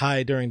he's not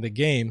high during the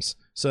games.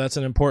 So that's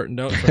an important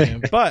note for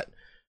him. But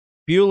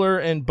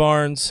Buehler and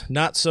Barnes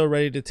not so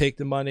ready to take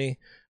the money.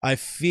 I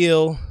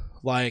feel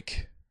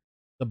like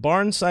the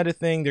Barnes side of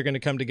thing, they're going to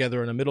come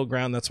together in a middle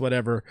ground. That's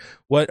whatever.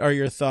 What are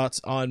your thoughts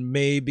on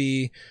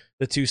maybe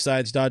the two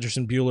sides, Dodgers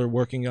and Buehler,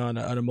 working on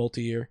a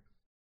multi-year?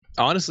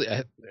 Honestly,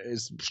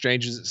 as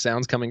strange as it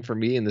sounds coming from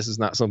me, and this is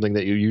not something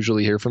that you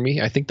usually hear from me,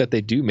 I think that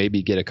they do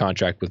maybe get a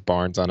contract with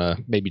Barnes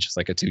on maybe just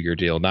like a 2-year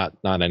deal, not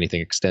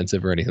anything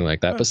extensive or anything like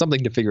that, but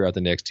something to figure out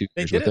the next 2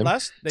 years with him.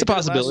 It's a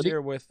possibility.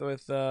 Last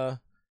year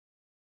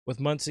with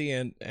Muncy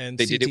and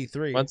they CT3. Did it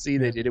with Muncy,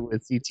 they did it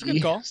with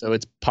CT. So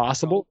it's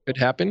possible, could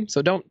happen.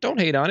 So don't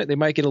hate on it. They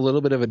might get a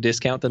little bit of a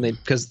discount than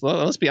because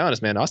let's be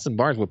honest, man, Austin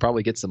Barnes would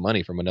probably get some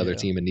money from another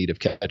team in need of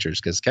catchers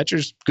because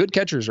good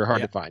catchers are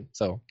hard to find.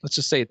 So let's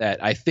just say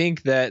that. I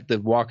think that the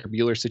Walker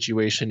Buehler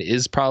situation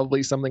is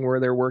probably something where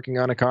they're working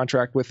on a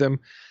contract with him.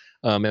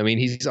 I mean,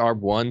 he's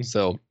ARB1,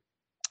 so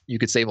you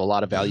could save a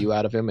lot of value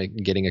out of him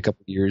and getting a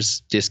couple of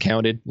years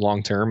discounted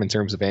long term in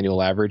terms of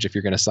annual average if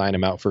you're going to sign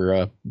him out for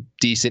a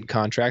decent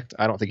contract.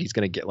 I don't think he's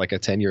going to get like a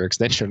 10-year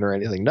extension or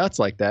anything nuts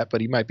like that, but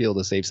he might be able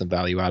to save some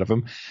value out of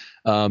him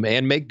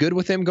and make good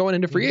with him going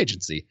into free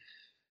agency.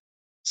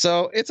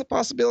 So it's a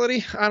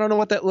possibility. I don't know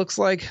what that looks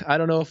like. I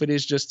don't know if it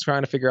is just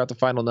trying to figure out the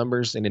final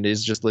numbers and it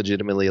is just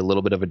legitimately a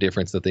little bit of a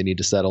difference that they need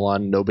to settle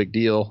on. No big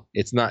deal.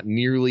 It's not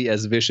nearly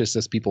as vicious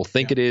as people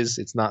think it is.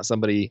 It's not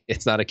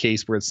a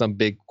case where some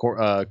big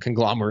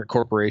conglomerate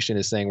corporation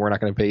is saying we're not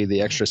going to pay you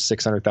the extra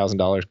 $600,000.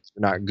 We're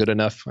not good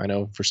enough. I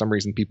know for some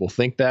reason people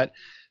think that.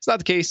 It's not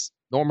the case.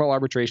 Normal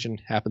arbitration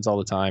happens all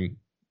the time.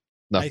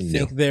 Nothing new. I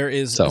think there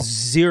is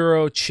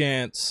zero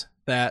chance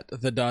that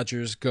the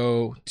Dodgers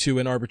go to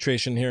an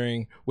arbitration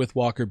hearing with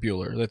Walker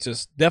Buehler. That's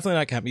just definitely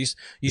not going to happen.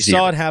 You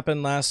saw it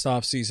happen last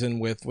offseason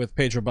with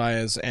Pedro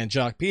Baez and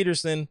Jock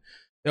Peterson.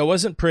 It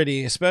wasn't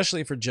pretty,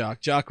 especially for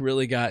Jock. Jock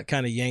really got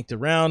kind of yanked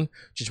around,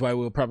 which is why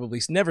we'll probably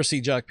never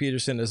see Jock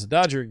Peterson as a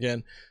Dodger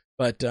again.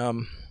 But,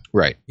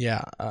 right.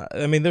 Yeah.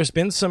 I mean, there's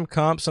been some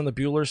comps on the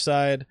Buehler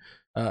side.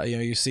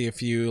 You see a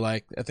few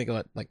I think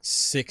like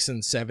 6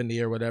 and 70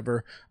 or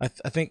whatever. I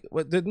think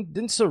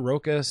didn't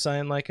Soroka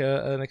sign like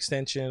an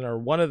extension, or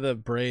one of the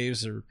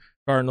Braves or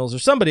Cardinals or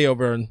somebody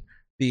over on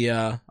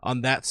the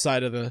on that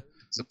side of the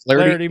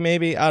Flaherty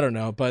maybe, I don't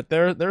know, but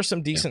there's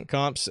some decent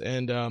comps,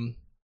 and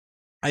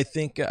I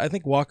think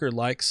Walker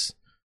likes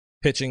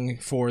pitching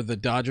for the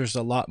Dodgers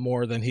a lot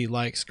more than he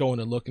likes going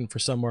and looking for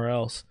somewhere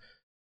else.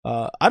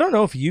 I don't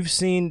know if you've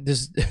seen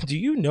this. Do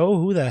you know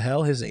who the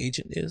hell his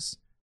agent is?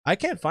 I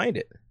can't find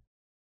it.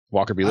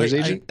 Walker Buehler's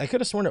agent? I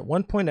could have sworn at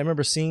one point I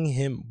remember seeing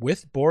him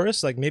with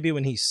Boris, like maybe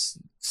when he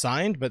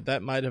signed, but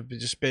that might have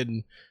just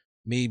been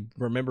me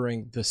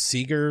remembering the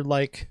Seager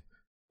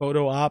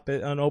photo op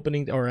on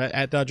opening or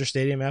at Dodger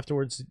Stadium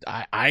afterwards.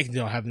 I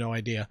don't have no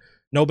idea.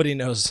 Nobody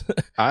knows.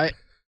 I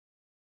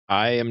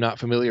am not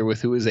familiar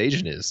with who his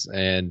agent is,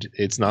 and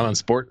it's not on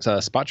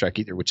Spot Track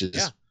either, which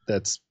is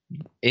that's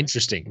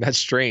interesting. That's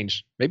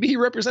strange. Maybe he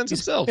represents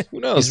himself. Who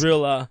knows?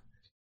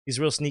 He's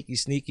real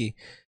sneaky.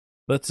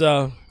 Let's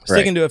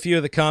stick into a few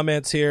of the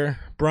comments here.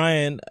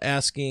 Brian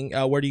asking,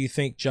 where do you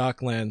think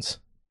Jock lands?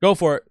 Go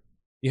for it.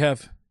 You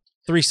have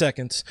 3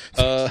 seconds.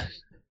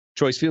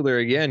 Choice fielder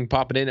again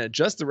popping in at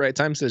just the right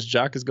time says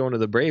Jock is going to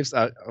the Braves.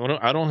 I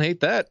don't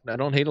hate that. I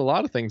don't hate a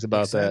lot of things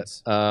about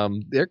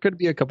that. There could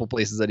be a couple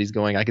places that he's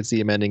going. I could see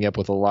him ending up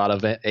with a lot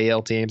of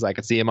AL teams. I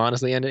could see him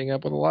honestly ending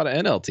up with a lot of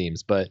NL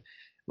teams. But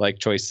like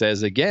Choice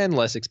says again,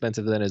 less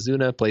expensive than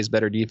Ozuna, plays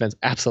better defense.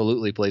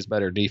 Absolutely plays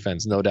better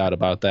defense. No doubt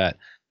about that.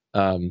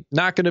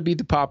 Not going to be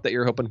the pop that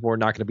you're hoping for.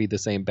 Not going to be the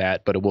same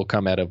bat, but it will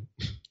come at a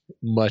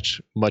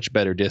much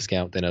better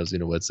discount than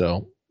Ozuna would.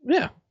 So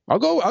yeah. I'll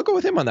go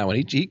with him on that one.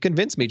 He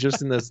convinced me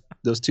just in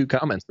those 2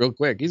 comments real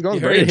quick. He's going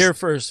to Braves. You heard it here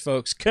first,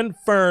 folks.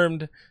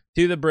 Confirmed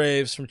to the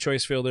Braves from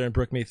Choice Fielder and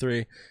Brook Me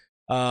 3.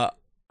 Our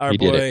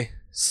boy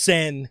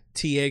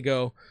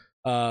Santiago,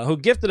 who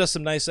gifted us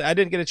some nice. I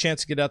didn't get a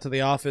chance to get out to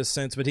the office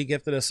since, but he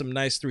gifted us some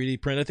nice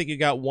 3D print. I think you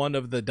got one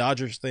of the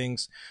Dodgers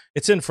things.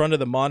 It's in front of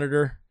the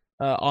monitor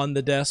on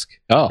the desk.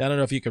 Oh, I don't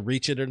know if you could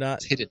reach it or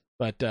not. Hit it,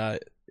 but I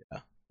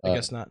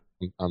guess not.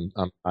 I'm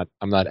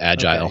not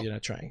agile. Okay, you're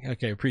not trying.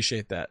 Okay,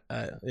 appreciate that.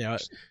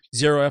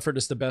 Zero effort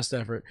is the best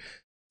effort.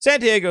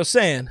 Santiago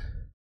saying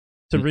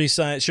to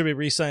re-sign. Should we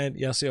re-sign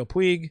Yasiel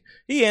Puig?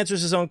 He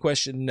answers his own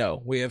question.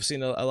 No, we have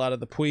seen a lot of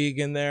the Puig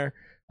in there.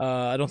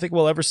 I don't think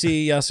we'll ever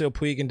see Yasiel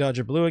Puig in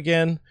Dodger Blue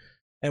again,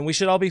 and we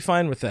should all be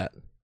fine with that.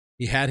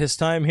 He had his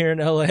time here in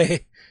LA,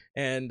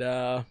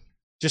 and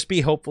just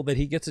be hopeful that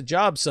he gets a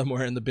job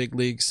somewhere in the big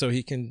leagues so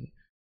he can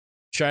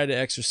try to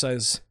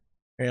exercise,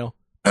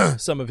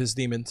 some of his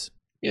demons.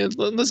 Yeah,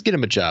 let's get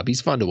him a job. He's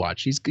fun to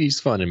watch. He's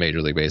fun in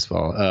Major League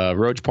Baseball.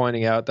 Roach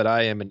pointing out that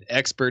I am an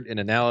expert in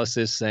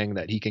analysis, saying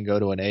that he can go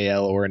to an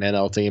AL or an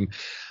NL team.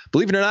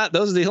 Believe it or not,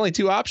 those are the only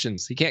 2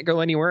 options. He can't go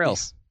anywhere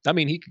else. I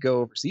mean, he could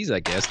go overseas, I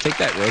guess. Take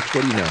that, Roach.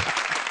 What do you know?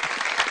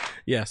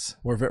 Yes,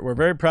 we're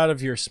very proud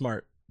of your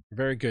smart.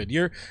 Very good.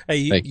 You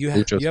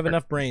have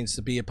enough brains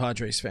to be a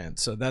Padres fan,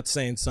 so that's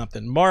saying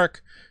something.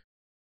 Mark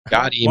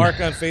on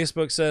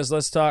Facebook says,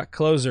 let's talk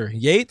closer.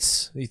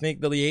 Yates? You think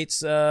the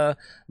Yates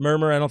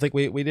murmur? I don't think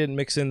we didn't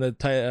mix in the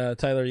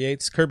Tyler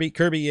Yates.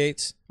 Kirby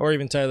Yates, or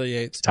even Tyler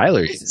Yates.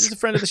 Tyler Yates. He's a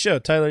friend of the show.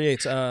 Tyler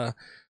Yates.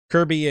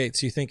 Kirby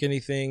Yates. You think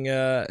anything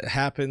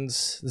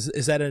happens?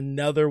 Is that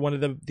another one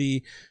of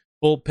the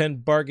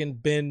bullpen bargain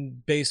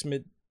bin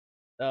basement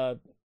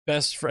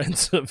best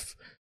friends of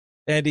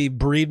Andy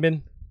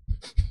Breedman?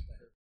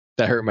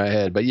 That hurt my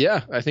head, but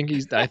yeah, I think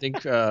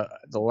the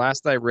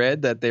last I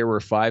read that there were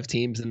 5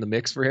 teams in the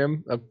mix for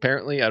him.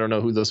 Apparently, I don't know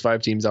who those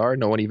 5 teams are.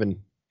 No one even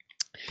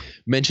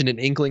mentioned an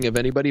inkling of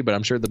anybody, but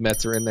I'm sure the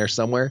Mets are in there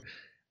somewhere.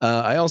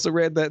 I also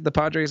read that the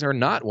Padres are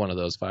not one of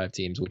those 5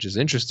 teams, which is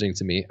interesting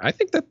to me. I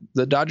think that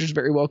the Dodgers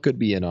very well could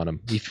be in on him.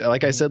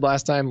 Like I said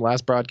last time,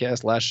 last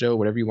broadcast, last show,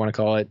 whatever you want to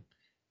call it,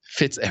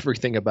 fits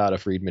everything about a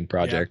Friedman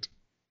project. Yeah.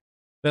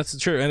 That's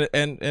true,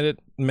 and it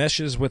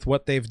meshes with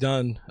what they've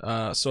done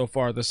so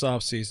far this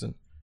offseason.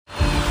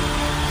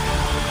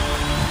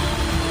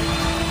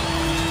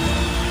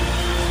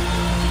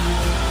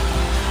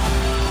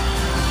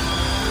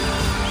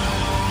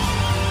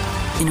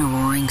 In a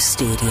roaring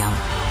stadium,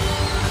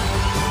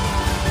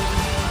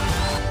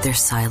 their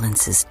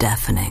silence is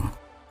deafening.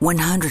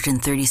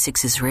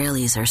 136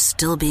 Israelis are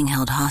still being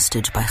held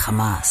hostage by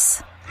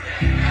Hamas.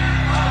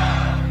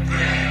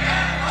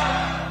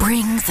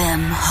 Bring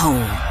them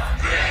home.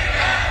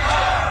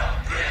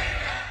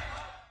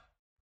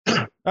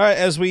 All right,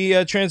 as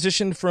we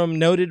transition from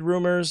noted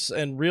rumors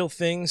and real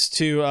things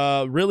to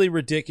really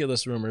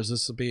ridiculous rumors,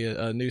 this will be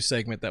a new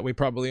segment that we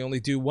probably only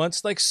do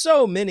once, like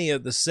so many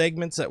of the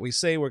segments that we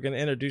say we're going to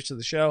introduce to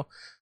the show.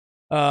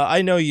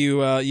 I know you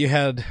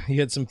had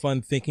some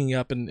fun thinking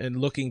up and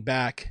looking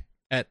back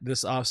at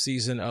this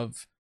offseason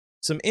of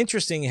some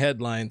interesting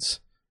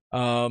headlines.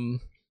 I'm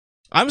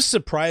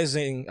surprised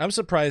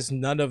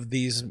none of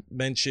these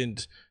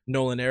mentioned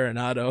Nolan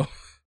Arenado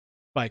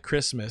by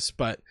Christmas,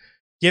 but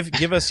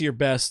Give us your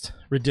best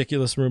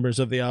ridiculous rumors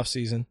of the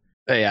offseason.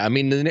 Yeah, I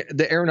mean,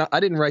 the Arenado, I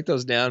didn't write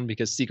those down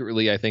because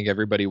secretly I think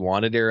everybody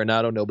wanted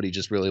Arenado. Nobody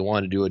just really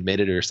wanted to admit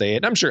it or say it.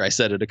 And I'm sure I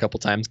said it a couple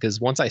times because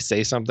once I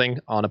say something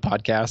on a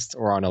podcast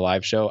or on a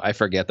live show, I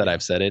forget that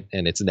I've said it,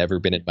 and it's never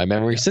been in my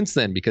memory since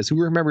then, because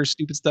who remembers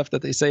stupid stuff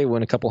that they say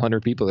when a couple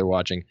hundred people are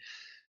watching?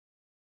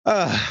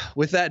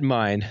 With that in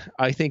mind,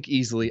 I think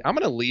easily I'm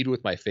going to lead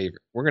with my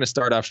favorite. We're going to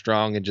start off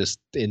strong and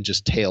just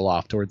tail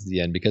off towards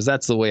the end, because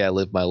that's the way I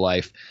live my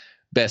life.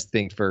 Best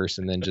thing first,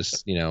 and then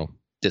just,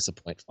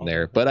 disappoint from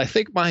there. But I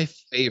think my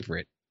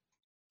favorite,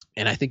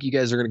 and I think you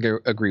guys are going to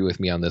agree with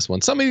me on this one.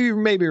 Some of you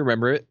maybe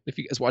remember it. If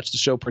you guys watch the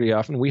show pretty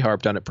often, we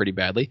harped on it pretty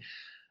badly.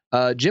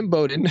 Jim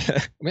Bowden,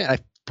 man,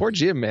 poor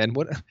Jim, man.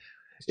 What?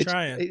 He's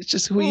trying. It's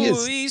just who he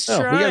is. He's We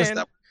trying. got to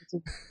stop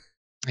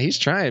He's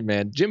trying,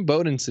 man. Jim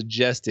Bowden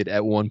suggested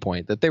at one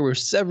point that there were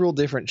several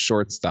different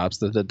shortstops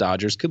that the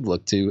Dodgers could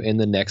look to in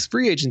the next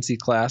free agency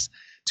class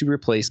to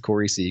replace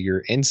Corey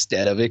Seager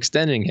instead of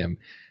extending him.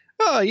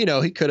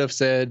 He could have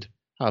said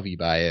Javi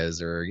Baez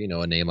or,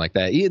 a name like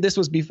that. This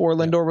was before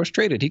Lindor was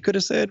traded. He could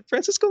have said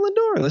Francisco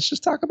Lindor. Let's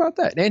just talk about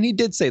that. And he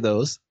did say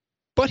those.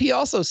 But he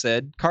also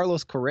said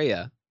Carlos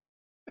Correa,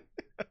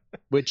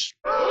 which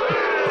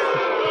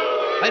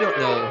I don't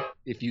know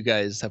if you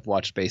guys have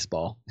watched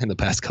baseball in the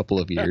past couple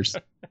of years,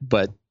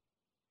 but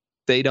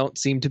they don't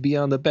seem to be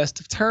on the best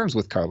of terms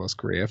with Carlos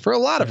Correa for a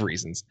lot of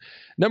reasons.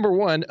 Number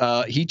one,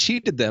 he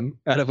cheated them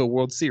out of a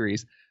World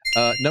Series.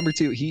 Number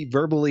two, he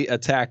verbally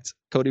attacked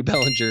Cody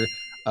Bellinger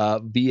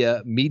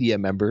via media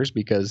members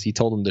because he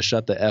told him to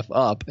shut the F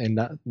up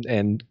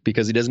and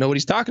because he doesn't know what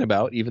he's talking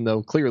about, even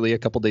though clearly a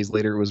couple days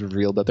later it was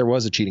revealed that there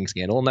was a cheating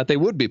scandal and that they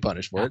would be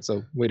punished for it.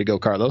 So way to go,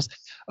 Carlos.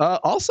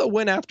 Also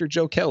went after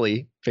Joe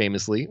Kelly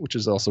famously, which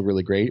is also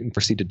really great, and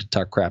proceeded to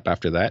talk crap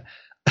after that.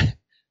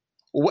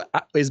 What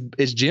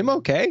is Jim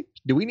okay?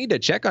 Do we need to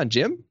check on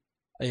Jim?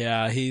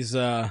 Yeah, he's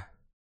I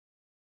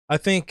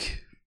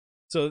think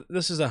so.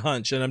 This is a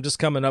hunch, and I'm just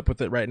coming up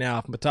with it right now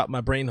from the top of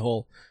my brain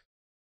hole.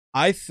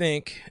 I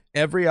think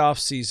every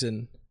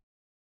offseason,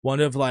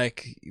 one of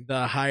like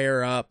the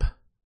higher up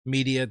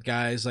media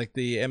guys, like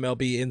the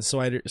MLB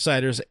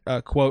insiders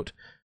quote,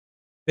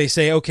 they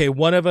say, okay,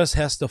 one of us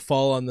has to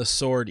fall on the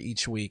sword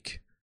each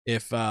week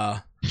if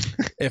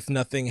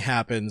nothing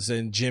happens,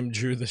 and Jim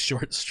drew the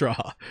short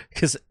straw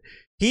because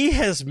he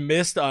has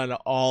missed on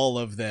all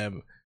of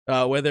them,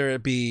 whether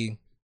it be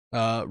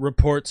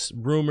reports,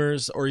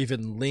 rumors, or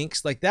even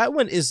links. Like that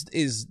one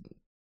is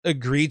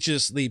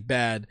egregiously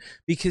bad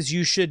because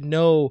you should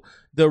know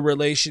the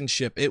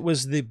relationship. It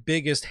was the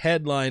biggest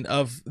headline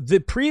of the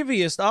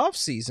previous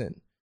offseason.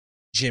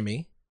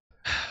 Jimmy.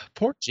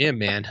 Poor Jim,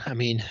 man. I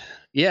mean,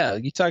 yeah,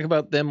 you talk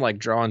about them like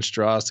drawing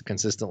straws to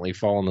consistently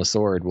fall on the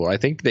sword. Well, I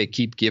think they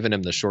keep giving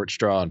him the short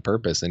straw on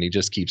purpose, and he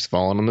just keeps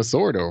falling on the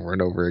sword over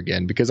and over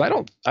again. Because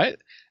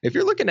if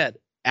you're looking at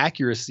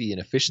accuracy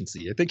and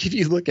efficiency, I think if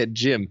you look at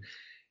Jim,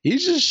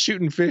 he's just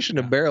shooting fish in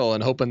a barrel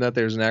and hoping that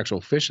there's an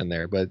actual fish in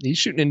there. But he's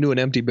shooting into an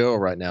empty barrel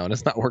right now, and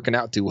it's not working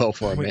out too well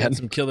for him, we man. got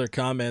some killer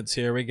comments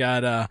here. We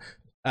got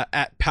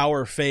at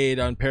Power Fade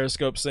on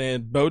Periscope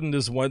saying Bowden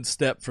is one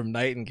step from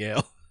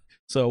Nightingale.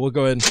 So we'll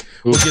go ahead and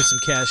we'll get some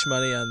cash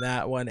money on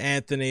that one.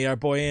 Anthony, our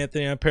boy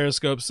Anthony on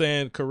Periscope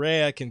saying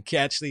Correa can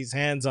catch these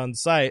hands on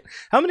sight.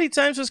 How many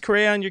times was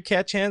Correa on your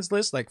catch hands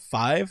list? Like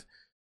 5,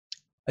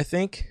 I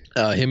think.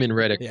 Him and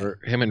Reddick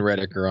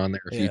are on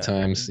there a few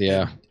times.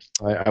 Yeah.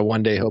 I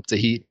one day hope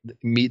to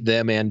meet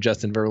them and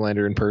Justin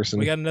Verlander in person.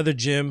 We got another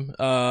Jim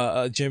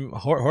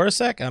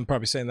Horacek. I'm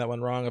probably saying that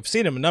one wrong. I've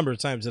seen him a number of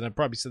times, and I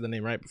probably said the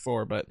name right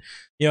before, but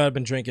I've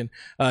been drinking.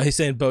 He's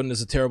saying Bowden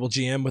is a terrible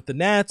GM with the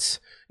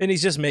Nats, and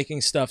he's just making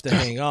stuff to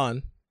hang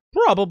on.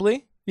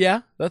 Probably,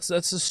 yeah.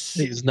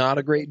 He's not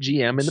a great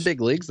GM in the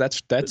big leagues.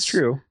 That's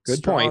true.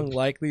 Good point.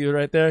 Likelihood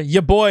right there.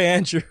 Your boy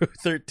Andrew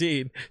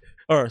 13,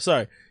 or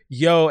sorry,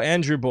 yo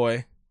Andrew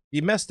boy.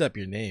 You messed up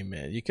your name,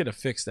 man. You could have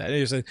fixed that. He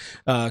was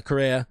like,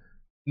 Correa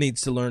needs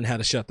to learn how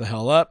to shut the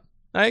hell up.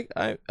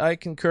 I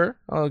concur.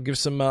 I'll award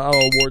some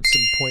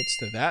points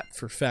to that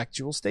for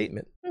factual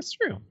statement. That's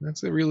true.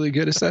 That's a really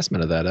good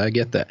assessment of that. I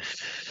get that.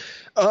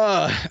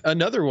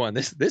 Another one.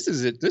 This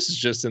is it. This is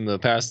just in the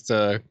past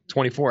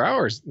 24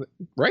 hours,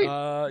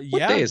 right?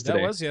 What day is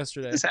today? That was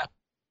yesterday. This happened.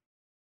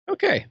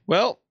 Okay.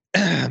 Well,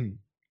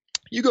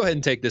 you go ahead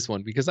and take this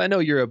one because I know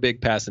you're a big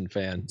Passan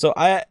fan. So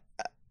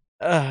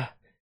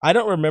I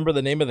don't remember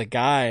the name of the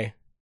guy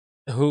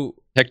who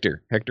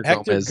Hector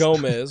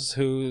Gomez,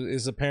 who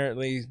is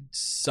apparently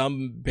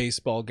some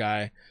baseball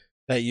guy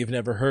that you've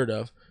never heard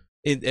of,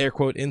 in air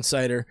quote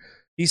insider.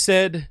 He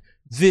said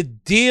the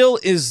deal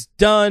is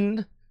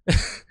done.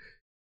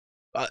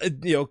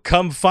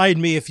 Come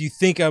find me if you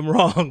think I'm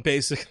wrong.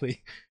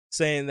 Basically,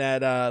 saying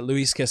that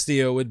Luis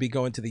Castillo would be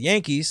going to the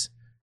Yankees,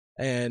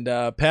 and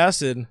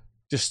Passan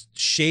just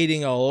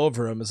shading all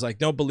over him. Is like,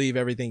 don't believe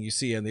everything you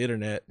see on the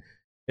internet.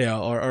 Yeah,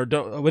 or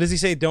don't. What does he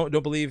say? Don't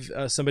believe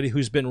somebody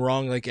who's been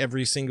wrong like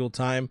every single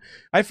time.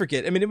 I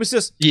forget. I mean, it was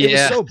just it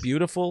was so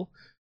beautiful.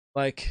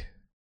 Like,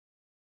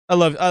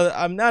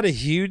 I'm not a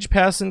huge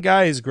Passan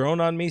guy. He's grown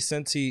on me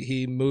since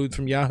he moved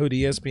from Yahoo to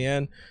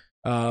ESPN.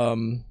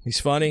 He's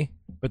funny,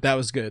 but that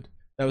was good.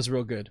 That was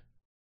real good.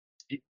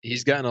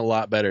 He's gotten a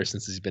lot better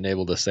since he's been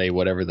able to say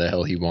whatever the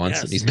hell he wants.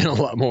 Yes. And he's been a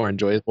lot more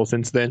enjoyable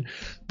since then.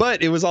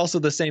 But it was also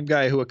the same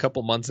guy who a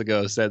couple months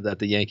ago said that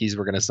the Yankees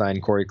were going to sign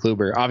Corey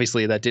Kluber.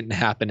 Obviously, that didn't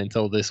happen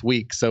until this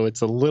week. So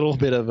it's a little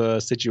bit of a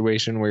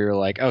situation where you're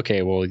like,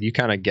 okay, well, you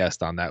kind of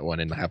guessed on that one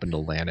and happened to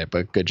land it,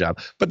 but good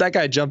job. But that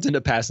guy jumped into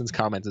Passan's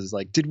comments and is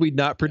like, did we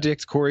not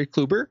predict Corey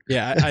Kluber?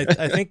 Yeah,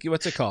 I think,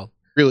 what's it called?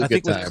 Really I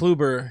good think time. With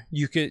Kluber,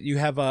 you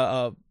have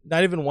a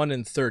not even 1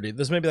 in 30.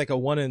 There's maybe like a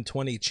 1 in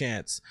 20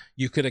 chance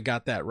you could have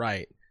got that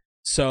right.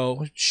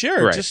 So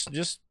sure, right.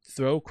 just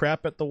throw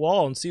crap at the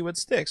wall and see what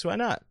sticks. Why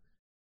not?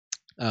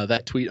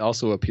 That tweet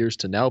also appears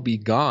to now be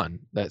gone.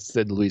 That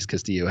said Luis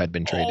Castillo had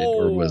been traded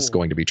or was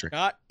going to be traded.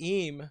 Got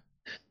him.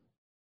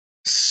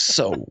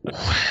 So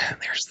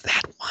there's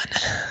that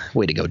one.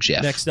 Way to go,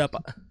 Jeff. Next up,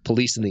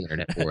 policing the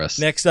internet for us.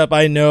 Next up,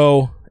 I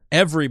know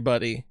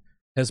everybody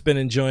has been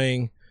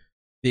enjoying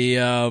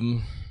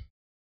the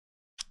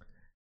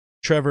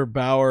Trevor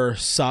Bauer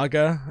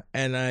saga,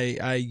 and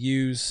I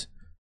use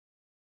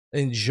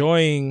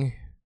enjoying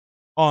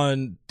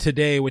on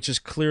today, which is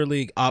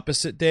clearly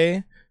opposite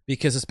day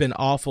because it's been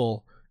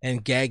awful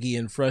and gaggy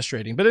and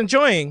frustrating, but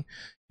enjoying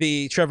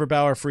the Trevor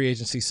Bauer free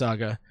agency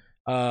saga.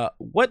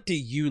 What do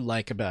you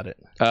like about it?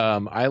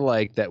 I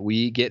like that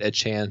we get a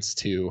chance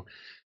to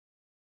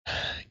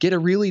get a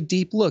really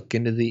deep look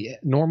into the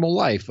normal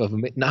life of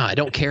I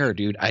don't care,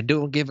 dude. I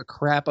don't give a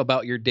crap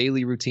about your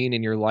daily routine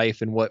in your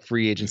life and what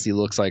free agency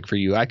looks like for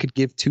you. I could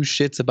give two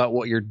shits about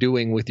what you're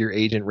doing with your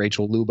agent,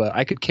 Rachel Luba.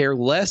 I could care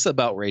less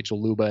about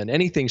Rachel Luba and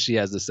anything she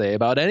has to say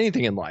about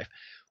anything in life.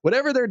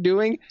 Whatever they're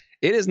doing,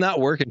 it is not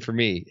working for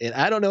me. And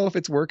I don't know if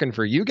it's working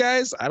for you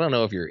guys. I don't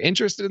know if you're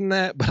interested in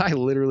that, but I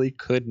literally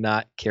could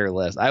not care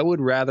less. I would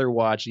rather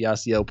watch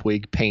Yasiel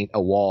Puig paint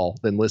a wall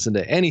than listen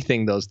to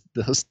anything those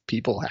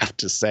people have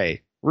to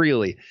say.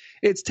 Really,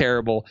 it's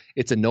terrible.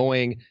 It's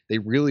annoying. They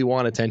really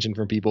want attention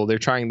from people. They're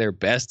trying their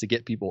best to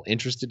get people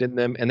interested in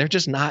them, and they're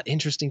just not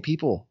interesting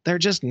people. They're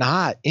just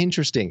not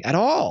interesting at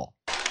all.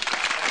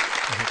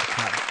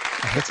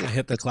 I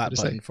hit the clap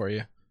button for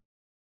you.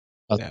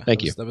 Oh, yeah,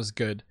 thank you. That was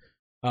good.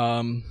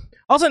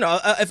 Also, no,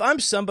 if I'm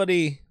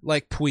somebody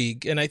like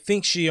Puig, and I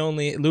think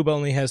Luba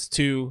only has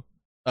 2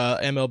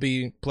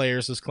 MLB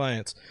players as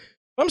clients. If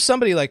I'm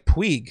somebody like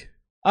Puig,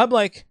 I'm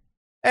like,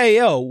 hey,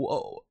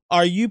 yo,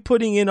 are you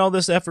putting in all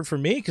this effort for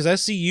me? Because I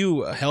see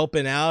you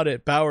helping out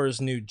at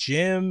Bauer's new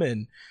gym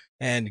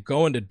and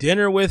going to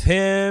dinner with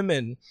him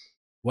and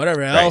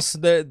whatever else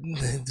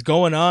that's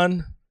going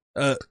on.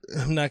 I'm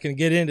not going to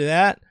get into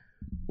that.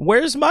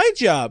 Where's my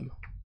job?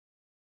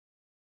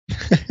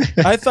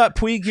 I thought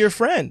Puig your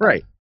friend.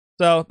 Right.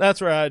 So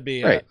that's where I'd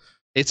be. Right.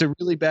 It's a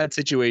really bad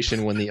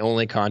situation when the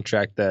only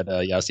contract that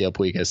Yasiel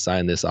Puig has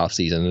signed this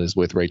offseason is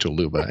with Rachel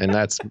Luba, and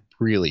that's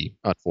really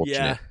unfortunate.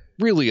 Yeah.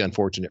 Really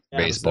unfortunate for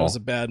baseball. That was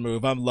a bad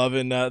move. I'm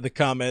loving the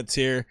comments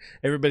here.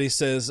 Everybody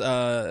says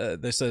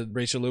they said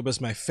Rachel Luba is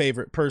my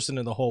favorite person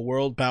in the whole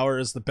world. Bauer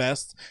is the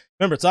best.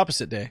 Remember, it's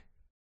opposite day.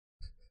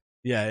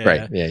 Yeah.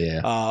 Right.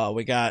 Yeah.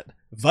 We got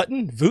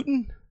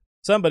Vooten.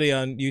 Somebody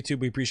on YouTube,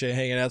 we appreciate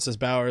hanging out, says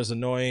Bauer is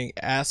annoying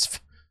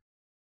asf.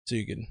 So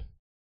you can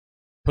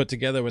put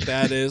together what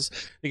that is.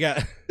 You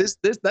got this.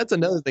 That's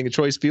another thing. A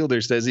choice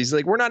fielder says he's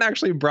like, we're not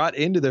actually brought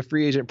into the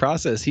free agent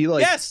process. He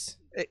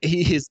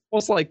is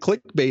almost like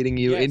clickbaiting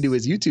you into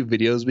his YouTube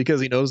videos because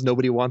he knows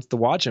nobody wants to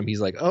watch him.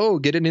 He's like, oh,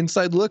 get an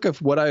inside look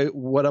of what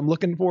I'm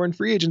looking for in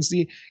free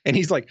agency. And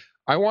he's like,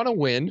 I want to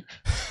win.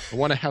 I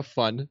want to have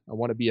fun. I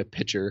want to be a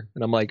pitcher.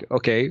 And I'm like,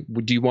 okay,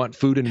 do you want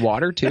food and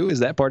water too? Is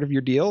that part of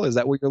your deal? Is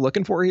that what you're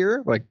looking for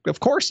here? Like, of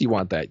course you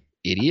want that,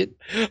 idiot.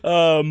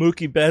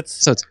 Mookie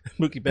Betts.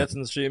 Mookie Betts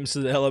in the stream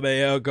said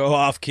LMAO, go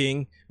off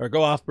King, or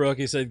go off Brooke.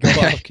 He said go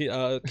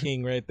off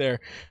King right there.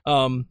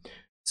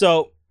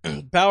 So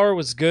Bauer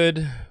was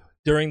good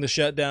during the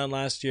shutdown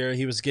last year.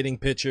 He was getting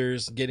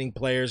pitchers, getting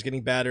players,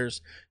 getting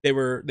batters. They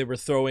were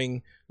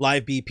throwing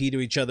live BP to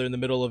each other in the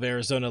middle of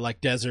Arizona like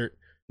desert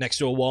next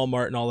to a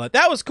Walmart and all that.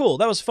 That was cool.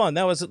 That was fun.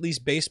 That was at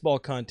least baseball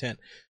content.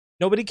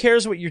 Nobody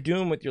cares what you're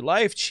doing with your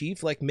life,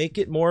 Chief. Like, make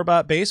it more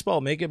about baseball.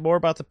 Make it more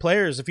about the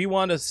players. If you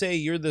want to say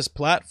you're this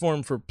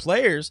platform for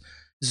players,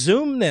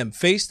 Zoom them,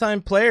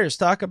 FaceTime players,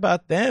 talk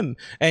about them,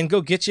 and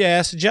go get your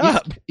ass a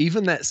job.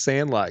 Even that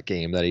Sandlot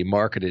game that he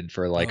marketed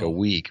for like a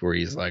week where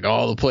he's like,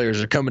 all the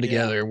players are coming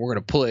together and we're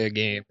going to play a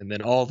game. And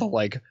then all the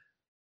like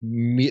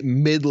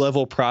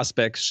mid-level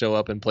prospects show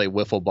up and play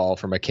wiffle ball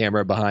from a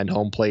camera behind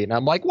home plate. And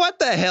I'm like, what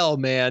the hell,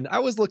 man? I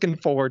was looking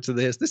forward to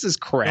this. This is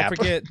crap. Don't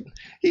forget.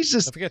 He's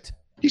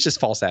just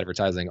false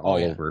advertising all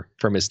over,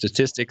 from his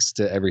statistics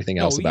to everything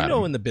else about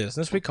him. In the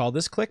business, we call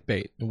this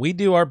clickbait. We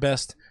do our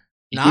best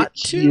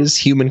He is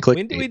human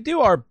clickbait. We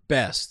do our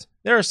best.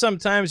 There are some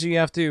times you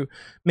have to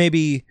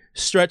maybe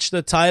stretch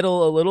the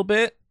title a little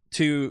bit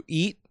to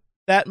eat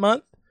that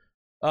month,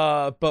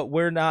 but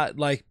we're not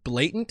like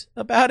blatant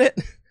about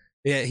it.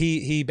 Yeah,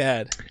 he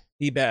bad.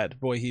 He bad.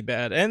 Boy, he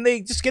bad. And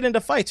they just get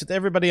into fights with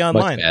everybody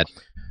online. Bad.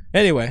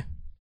 Anyway,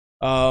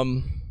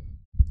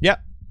 yeah.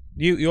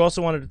 You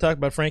also wanted to talk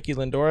about Frankie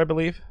Lindor, I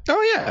believe.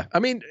 Oh yeah. I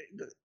mean,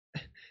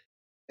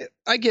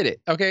 I get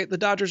it. Okay, the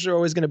Dodgers are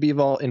always going to be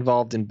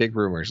involved in big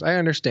rumors. I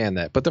understand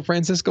that, but the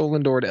Francisco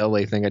Lindor to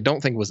LA thing, I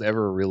don't think was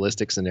ever a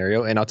realistic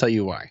scenario, and I'll tell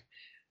you why.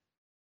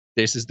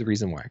 This is the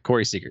reason why.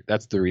 Corey Seager,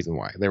 that's the reason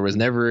why. There was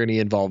never any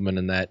involvement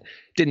in that.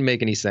 Didn't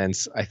make any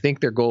sense. I think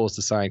their goal is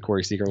to sign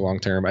Corey Seager long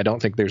term. I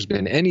don't think there's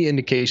been any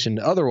indication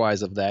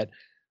otherwise of that.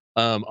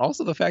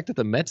 Also, the fact that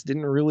the Mets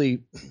didn't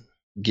really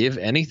give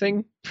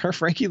anything for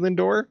Frankie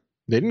Lindor.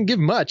 They didn't give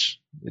much.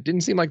 It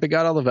didn't seem like they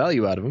got all the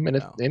value out of him. And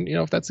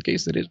if that's the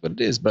case, it is what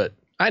it is. But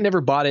I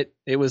never bought it.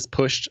 It was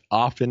pushed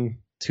often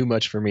too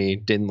much for me.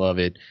 Didn't love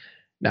it.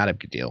 Not a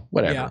big deal.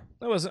 Whatever. Yeah,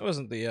 that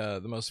wasn't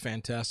the most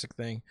fantastic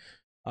thing.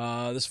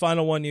 This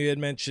final one you had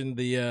mentioned,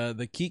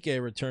 the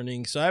Kike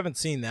returning. So I haven't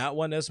seen that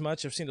one as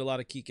much. I've seen a lot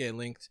of Kike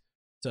linked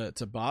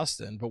to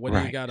Boston, but what do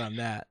you got on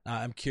that?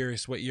 I'm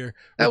curious what your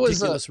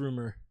ridiculous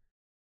rumor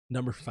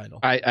number final.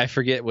 I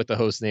forget what the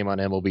host name on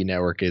MLB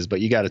Network is,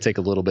 but you got to take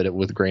a little bit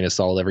with a grain of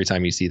salt every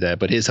time you see that.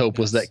 But his hope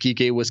was that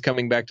Kike was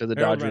coming back to the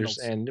Harold Dodgers,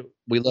 Reynolds. and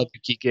we love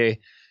you, Kike.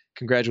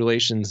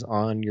 Congratulations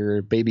on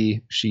your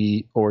baby.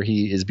 She or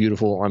he is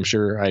beautiful. I'm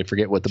sure. I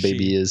forget what the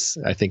baby is.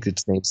 I think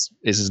is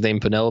his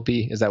name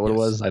Penelope. Is that what it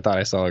was? I thought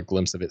I saw a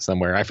glimpse of it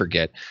somewhere. I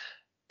forget.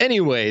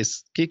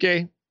 Anyways,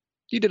 Kike,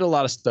 you did a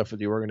lot of stuff for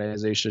the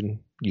organization.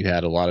 You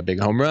had a lot of big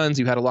home runs.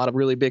 You had a lot of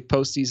really big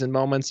postseason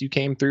moments. You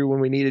came through when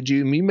we needed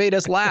you. You made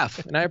us laugh,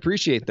 and I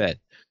appreciate that.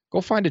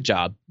 Go find a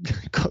job.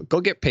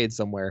 Go get paid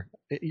somewhere.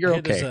 You're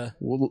okay.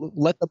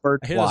 Let the bird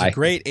fly. There's a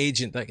great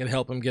agent that can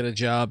help him get a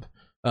job.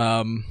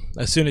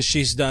 As soon as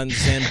she's done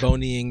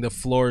Zamboniing the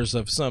floors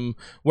of some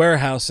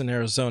warehouse in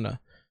Arizona.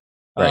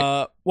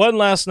 Right. One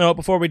last note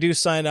before we do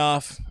sign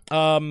off.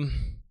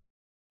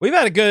 We've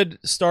had a good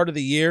start of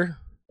the year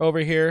over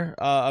here.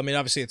 I mean,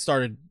 obviously it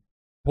started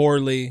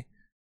poorly,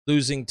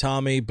 losing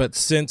Tommy, but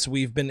since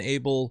we've been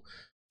able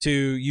to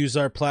use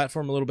our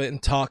platform a little bit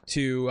and talk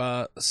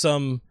to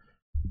some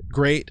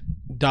great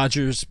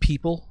Dodgers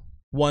people,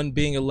 one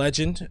being a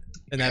legend,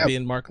 and that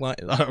being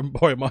our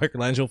boy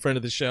Michelangelo, friend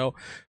of the show.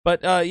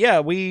 But I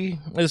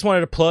just wanted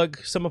to plug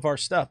some of our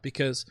stuff,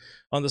 because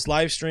on this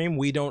live stream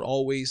we don't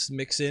always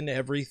mix in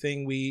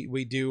everything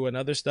we do and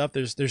other stuff.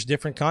 There's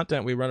different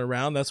content we run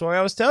around. That's why I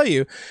always tell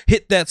you,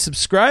 hit that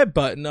subscribe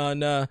button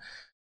on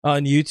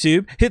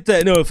YouTube. Hit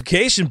that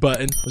notification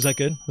button. Was that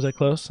good? Was that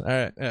close? All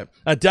right.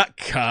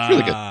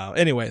 Really good.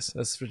 Anyways,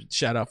 that's a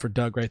shout out for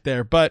Doug right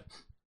there. But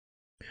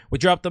we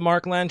dropped the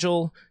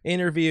Michelangelo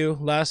interview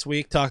last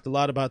week. Talked a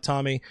lot about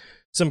Tommy.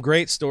 Some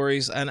great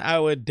stories, and I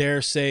would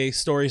dare say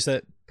stories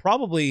that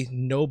probably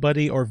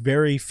nobody or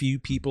very few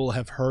people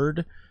have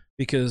heard,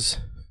 because,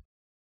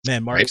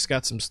 man, Mark's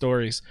got some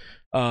stories.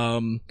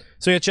 So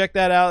yeah, check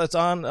that out. It's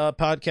on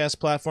podcast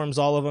platforms,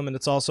 all of them, and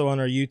it's also on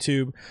our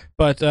YouTube.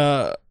 But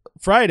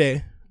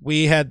Friday,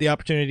 we had the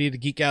opportunity to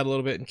geek out a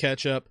little bit and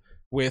catch up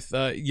with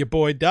your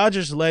boy,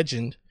 Dodgers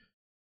legend,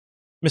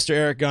 Mr.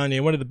 Eric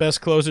Gagne, one of the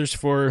best closers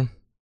for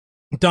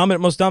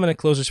most dominant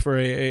closers for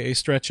a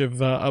stretch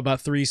of about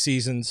 3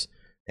 seasons.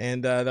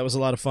 And that was a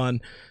lot of fun.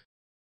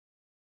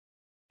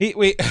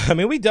 We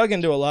dug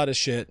into a lot of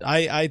shit.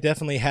 I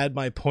definitely had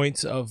my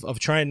points of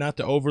trying not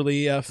to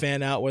overly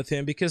fan out with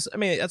him, because, I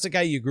mean, that's a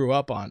guy you grew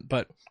up on.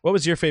 But what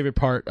was your favorite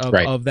part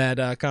of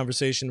that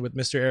conversation with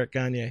Mr. Eric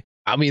Gagne?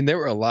 I mean, there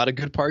were a lot of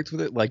good parts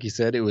with it. Like you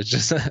said, it was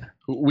just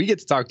we get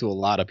to talk to a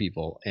lot of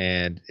people,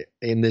 and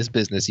in this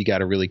business, you got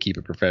to really keep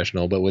it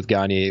professional. But with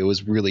Gagne, it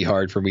was really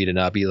hard for me to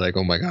not be like,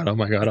 oh my god,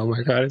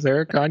 it's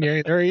Eric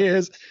Gagne, there he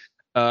is.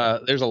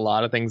 There's a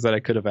lot of things that I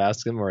could have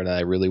asked him or that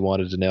I really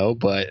wanted to know,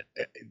 but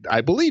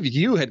I believe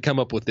you had come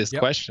up with this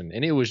question,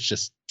 and it was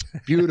just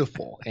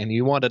beautiful. And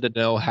you wanted to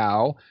know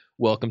how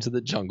Welcome to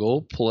the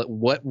Jungle,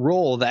 what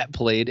role that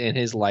played in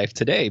his life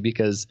today,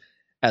 because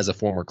as a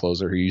former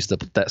closer who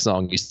that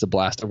song used to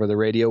blast over the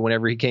radio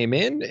whenever he came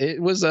in,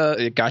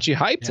 it got you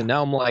hyped. And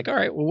now I'm like, all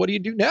right, well, what do you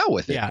do now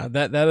with it? Yeah,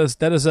 that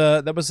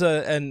was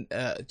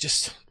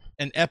just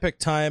an epic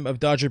time of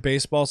Dodger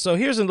baseball. So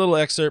here's a little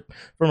excerpt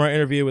from our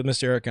interview with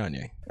Mr. Eric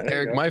Gagne.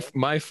 Eric,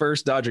 my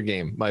first Dodger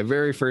game, my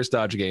very first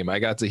Dodger game, I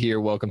got to hear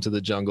Welcome to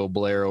the Jungle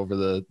blare over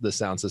the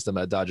sound system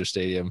at Dodger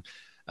Stadium.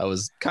 I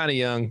was kind of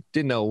young,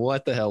 didn't know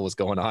what the hell was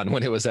going on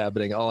when it was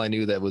happening. All I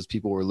knew that was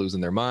people were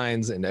losing their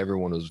minds and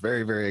everyone was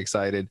very, very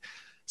excited.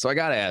 So I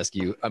got to ask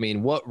you, I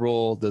mean, what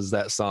role does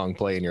that song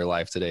play in your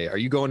life today? Are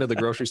you going to the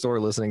grocery store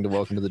listening to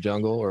Welcome to the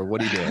Jungle, or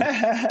what are you doing?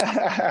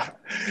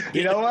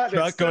 You know what?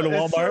 Go to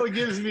Walmart. It still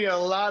gives me a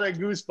lot of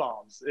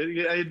goosebumps.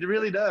 It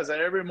really does.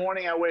 Every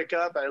morning I wake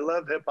up, I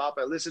love hip hop.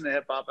 I listen to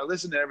hip hop. I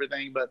listen to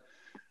everything. But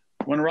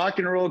when rock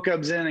and roll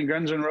comes in and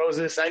Guns N'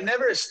 Roses, I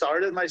never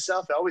started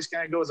myself. It always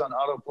kind of goes on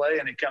autoplay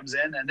and it comes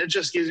in and it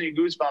just gives me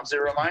goosebumps. It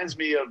reminds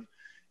me of,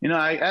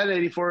 I had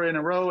 84 in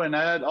a row and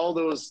I had all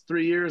those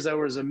 3 years that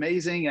was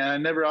amazing. And I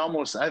never I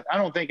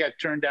don't think I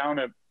turned down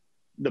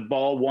the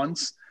ball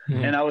once.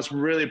 Mm-hmm. And I was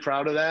really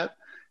proud of that.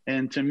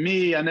 And to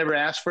me, I never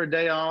asked for a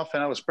day off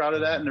and I was proud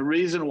of that. And the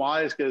reason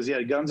why is because you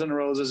had Guns N'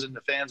 Roses and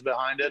the fans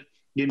behind it.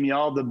 Give me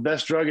all the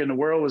best drug in the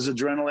world was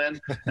adrenaline.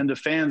 And the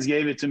fans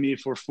gave it to me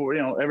for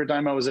every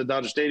time I was at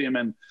Dodger Stadium.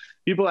 And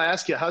people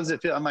ask you, how does it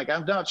feel? I'm like,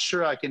 I'm not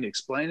sure I can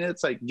explain it.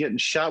 It's like getting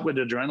shot with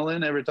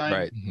adrenaline every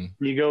time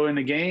you go in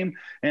the game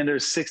and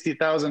there's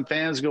 60,000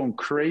 fans going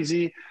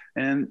crazy.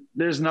 And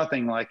there's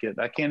nothing like it.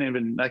 I can't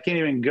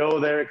even go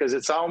there because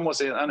it's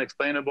almost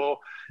unexplainable.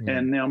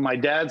 And, my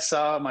dad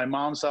saw it, my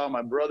mom saw it,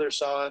 my brother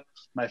saw it,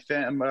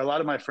 a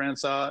lot of my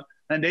friends saw it,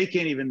 and they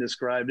can't even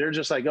describe. They're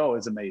just like, oh,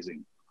 it's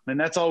amazing. And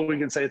that's all we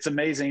can say. It's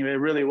amazing. It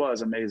really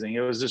was amazing.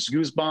 It was just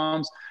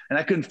goosebumps, and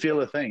I couldn't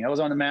feel a thing. I was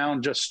on the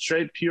mound, just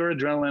straight pure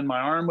adrenaline. My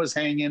arm was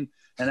hanging,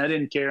 and I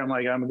didn't care. I'm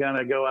like, I'm going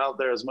to go out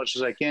there as much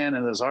as I can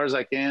and as hard as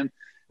I can.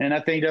 And I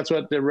think that's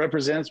what it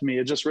represents me.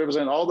 It just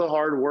represents all the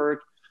hard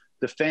work,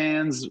 the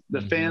fans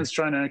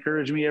trying to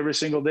encourage me every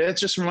single day. It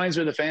just reminds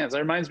me of the fans. It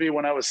reminds me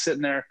when I was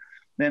sitting there,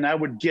 then I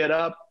would get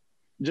up,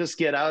 just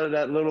get out of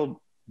that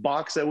little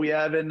box that we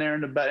have in there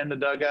in the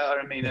dugout.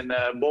 In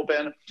the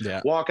bullpen,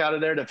 walk out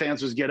of there. The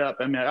fans just get up.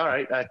 I mean, all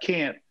right,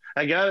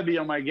 I got to be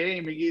on my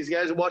game. These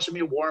guys are watching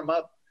me warm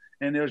up,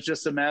 and it was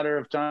just a matter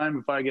of time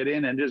if I get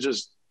in. And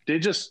they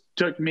just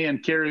took me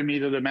and carried me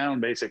to the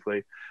mound,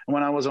 basically. And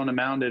when I was on the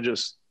mound, they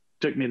just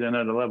took me to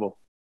another level.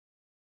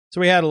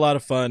 So we had a lot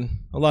of fun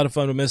with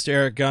Mr.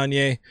 Eric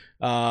Gagne.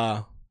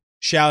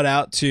 Shout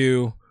out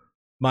to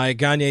my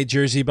Gagne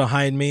jersey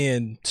behind me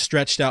and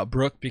stretched out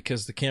Brooke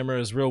because the camera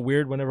is real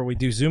weird whenever we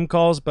do Zoom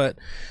calls. But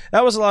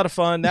that was a lot of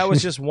fun. That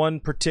was just one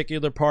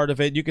particular part of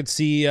it. You could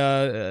see,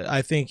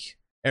 I think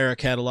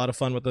Eric had a lot of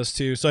fun with us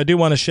too. So I do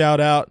want to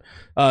shout out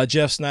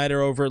Jeff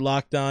Snyder over at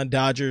Locked On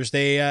Dodgers.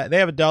 They have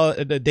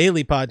a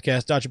daily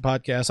podcast, Dodger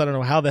podcast. I don't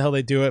know how the hell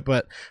they do it,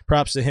 but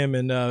props to him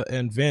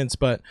and Vince.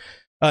 But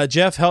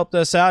Jeff helped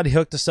us out. He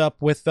hooked us up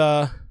with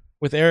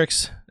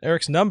Eric's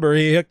number.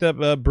 He hooked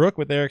up Brooke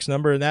with Eric's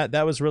number, and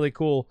that was really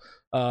cool.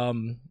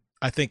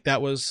 I think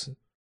that was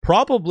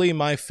probably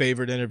my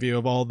favorite interview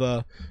of all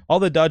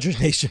the Dodger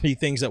Nation-y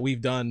things that we've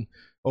done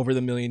over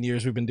the million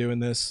years we've been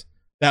doing this.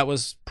 That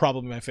was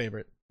probably my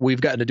favorite. We've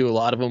gotten to do a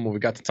lot of them. We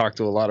got to talk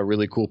to a lot of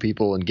really cool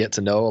people and get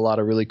to know a lot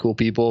of really cool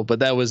people. But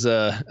that was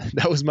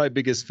my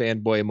biggest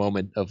fanboy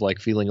moment of like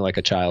feeling like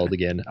a child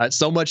again.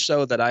 So much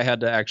so that I had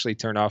to actually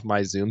turn off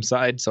my Zoom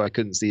side so I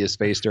couldn't see his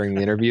face during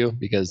the interview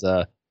because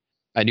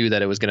I knew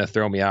that it was going to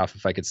throw me off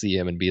if I could see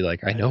him and be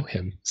like, I know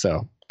him.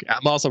 So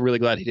I'm also really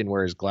glad he didn't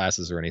wear his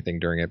glasses or anything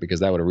during it because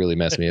that would have really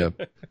messed me up.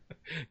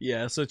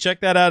 Yeah, so check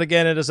that out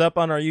again. It is up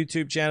on our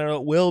YouTube channel.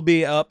 It will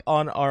be up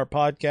on our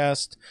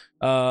podcast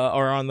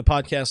or on the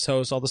podcast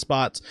host, all the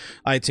spots,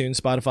 iTunes,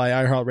 Spotify,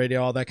 iHeartRadio,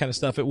 all that kind of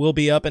stuff. It will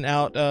be up and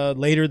out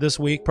later this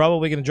week.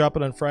 Probably going to drop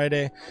it on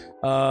Friday.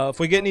 If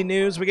we get any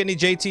news, we get any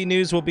JT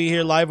news, we'll be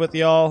here live with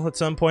y'all at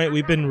some point.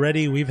 We've been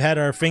ready. We've had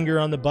our finger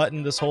on the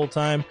button this whole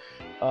time.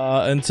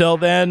 Until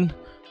then,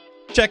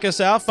 check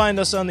us out. Find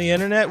us on the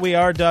internet. We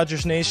are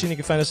Dodgers Nation. You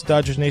can find us at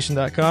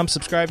DodgersNation.com.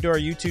 Subscribe to our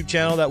YouTube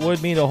channel. That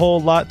would mean a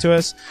whole lot to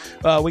us.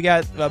 We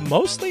got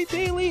mostly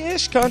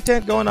daily-ish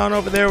content going on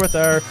over there with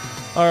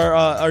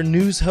our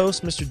news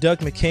host, Mr. Doug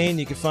McCain.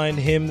 You can find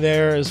him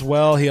there as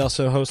well. He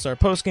also hosts our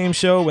post-game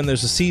show when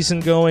there's a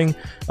season going.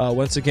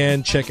 Once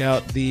again, check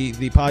out the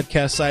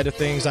podcast side of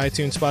things,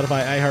 iTunes,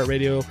 Spotify,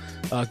 iHeartRadio,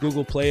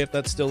 Google Play, if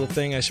that's still a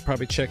thing. I should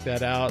probably check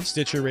that out.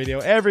 Stitcher Radio,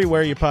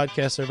 everywhere your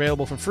podcasts are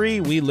available for free.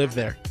 We live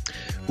there.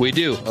 We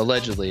do,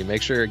 allegedly.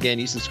 Make sure, again,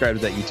 you subscribe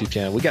to that YouTube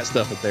channel. We got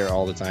stuff up there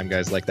all the time,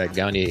 guys, like that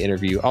Gagne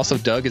interview. Also,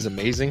 Doug is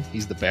amazing.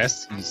 He's the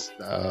best. He's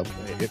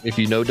if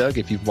you know Doug,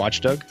 if you've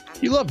watched Doug,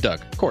 you love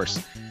Doug, of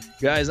course.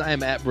 Guys, I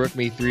am at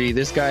BrookMe3.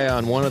 This guy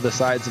on one of the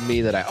sides of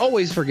me that I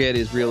always forget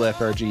is Real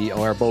FRG.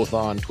 We're both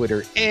on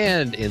Twitter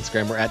and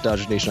Instagram. We're at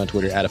Dodger Nation on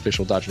Twitter, at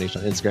Official Dodger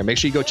Nation on Instagram. Make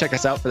sure you go check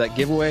us out for that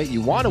giveaway.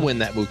 You want to win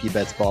that Mookie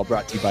Betts ball,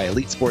 brought to you by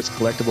Elite Sports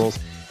Collectibles.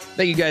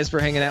 Thank you guys for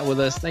hanging out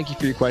with us. Thank you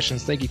for your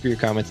questions. Thank you for your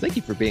comments. Thank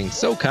you for being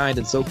so kind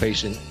and so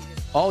patient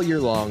all year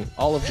long,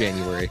 all of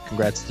January.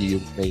 Congrats to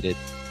you. Made it.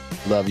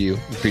 Love you.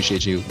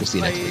 Appreciate you. We'll see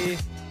you next week.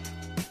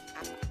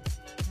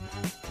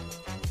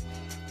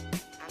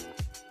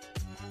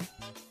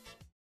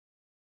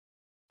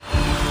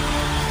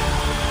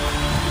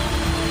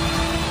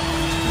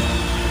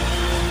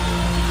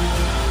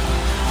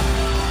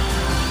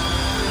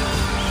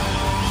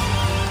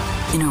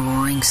 In a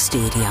roaring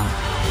stadium,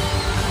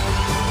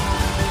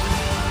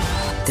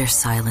 their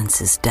silence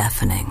is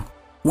deafening.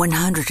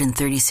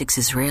 136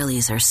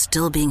 Israelis are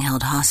still being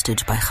held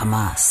hostage by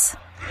Hamas.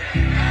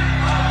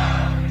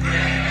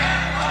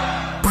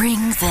 Bring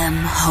them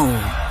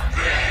home.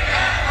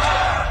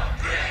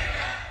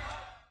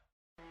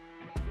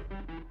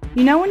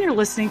 You know when you're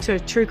listening to a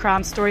true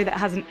crime story that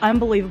has an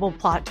unbelievable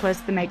plot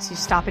twist that makes you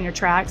stop in your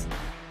tracks?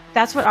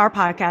 That's what our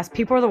podcast,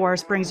 People Are the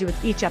Worst, brings you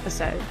with each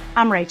episode.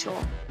 I'm Rachel.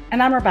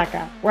 And I'm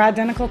Rebecca. We're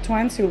identical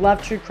twins who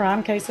love true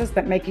crime cases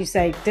that make you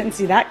say, didn't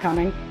see that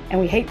coming,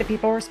 and we hate the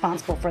people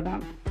responsible for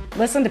them.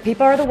 Listen to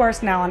People Are the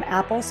Worst now on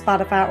Apple,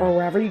 Spotify, or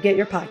wherever you get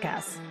your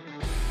podcasts.